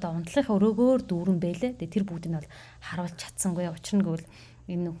 Цаад унтлахын өрөөгөөр дүүрэн бэлээ. Тэр бүгдийг нь бол харуулж чадсангүй. Учир нь гэвэл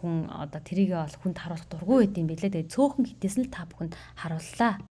энэ хүн тэрийг бол хүнд харуулах дургүй байд юм бэлээ. Тэгээ цөөхөн хитээс нь та бүхэнд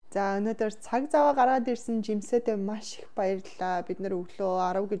харууллаа. За өнөөдөр цаг зав гаргаад ирсэн жимсэдээ маш их баярлалаа. Бид нэр өглөө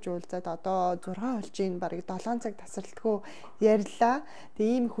 10 гэж уулзаад одоо 6 болж ийн барыг 7 цаг тасралтгүй ярьлаа.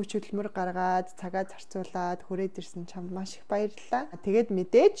 Тэгээ ийм хүч хөдөлмөр гаргаад цагаа зарцуулаад хүрээд ирсэн чамд маш их баярлалаа. Тэгээд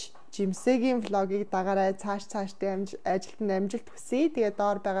мэдээж жимсэгийн влогийг дагаарай. Цаашдаа ажилтнанд амжилт хүсье. Тэгээ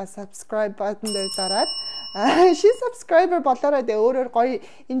доор байгаа subscribe button дээр дараад шин subscriber болоорой. Тэгээ өөрөөр гоё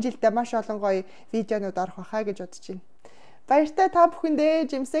энэ жилдээ маш олон гоё видеонууд орох байхаа гэж бодож байна. Баяртай та бүхэндээ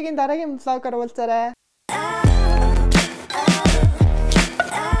жимсэгийн дараагийн влогоор уулзаарай.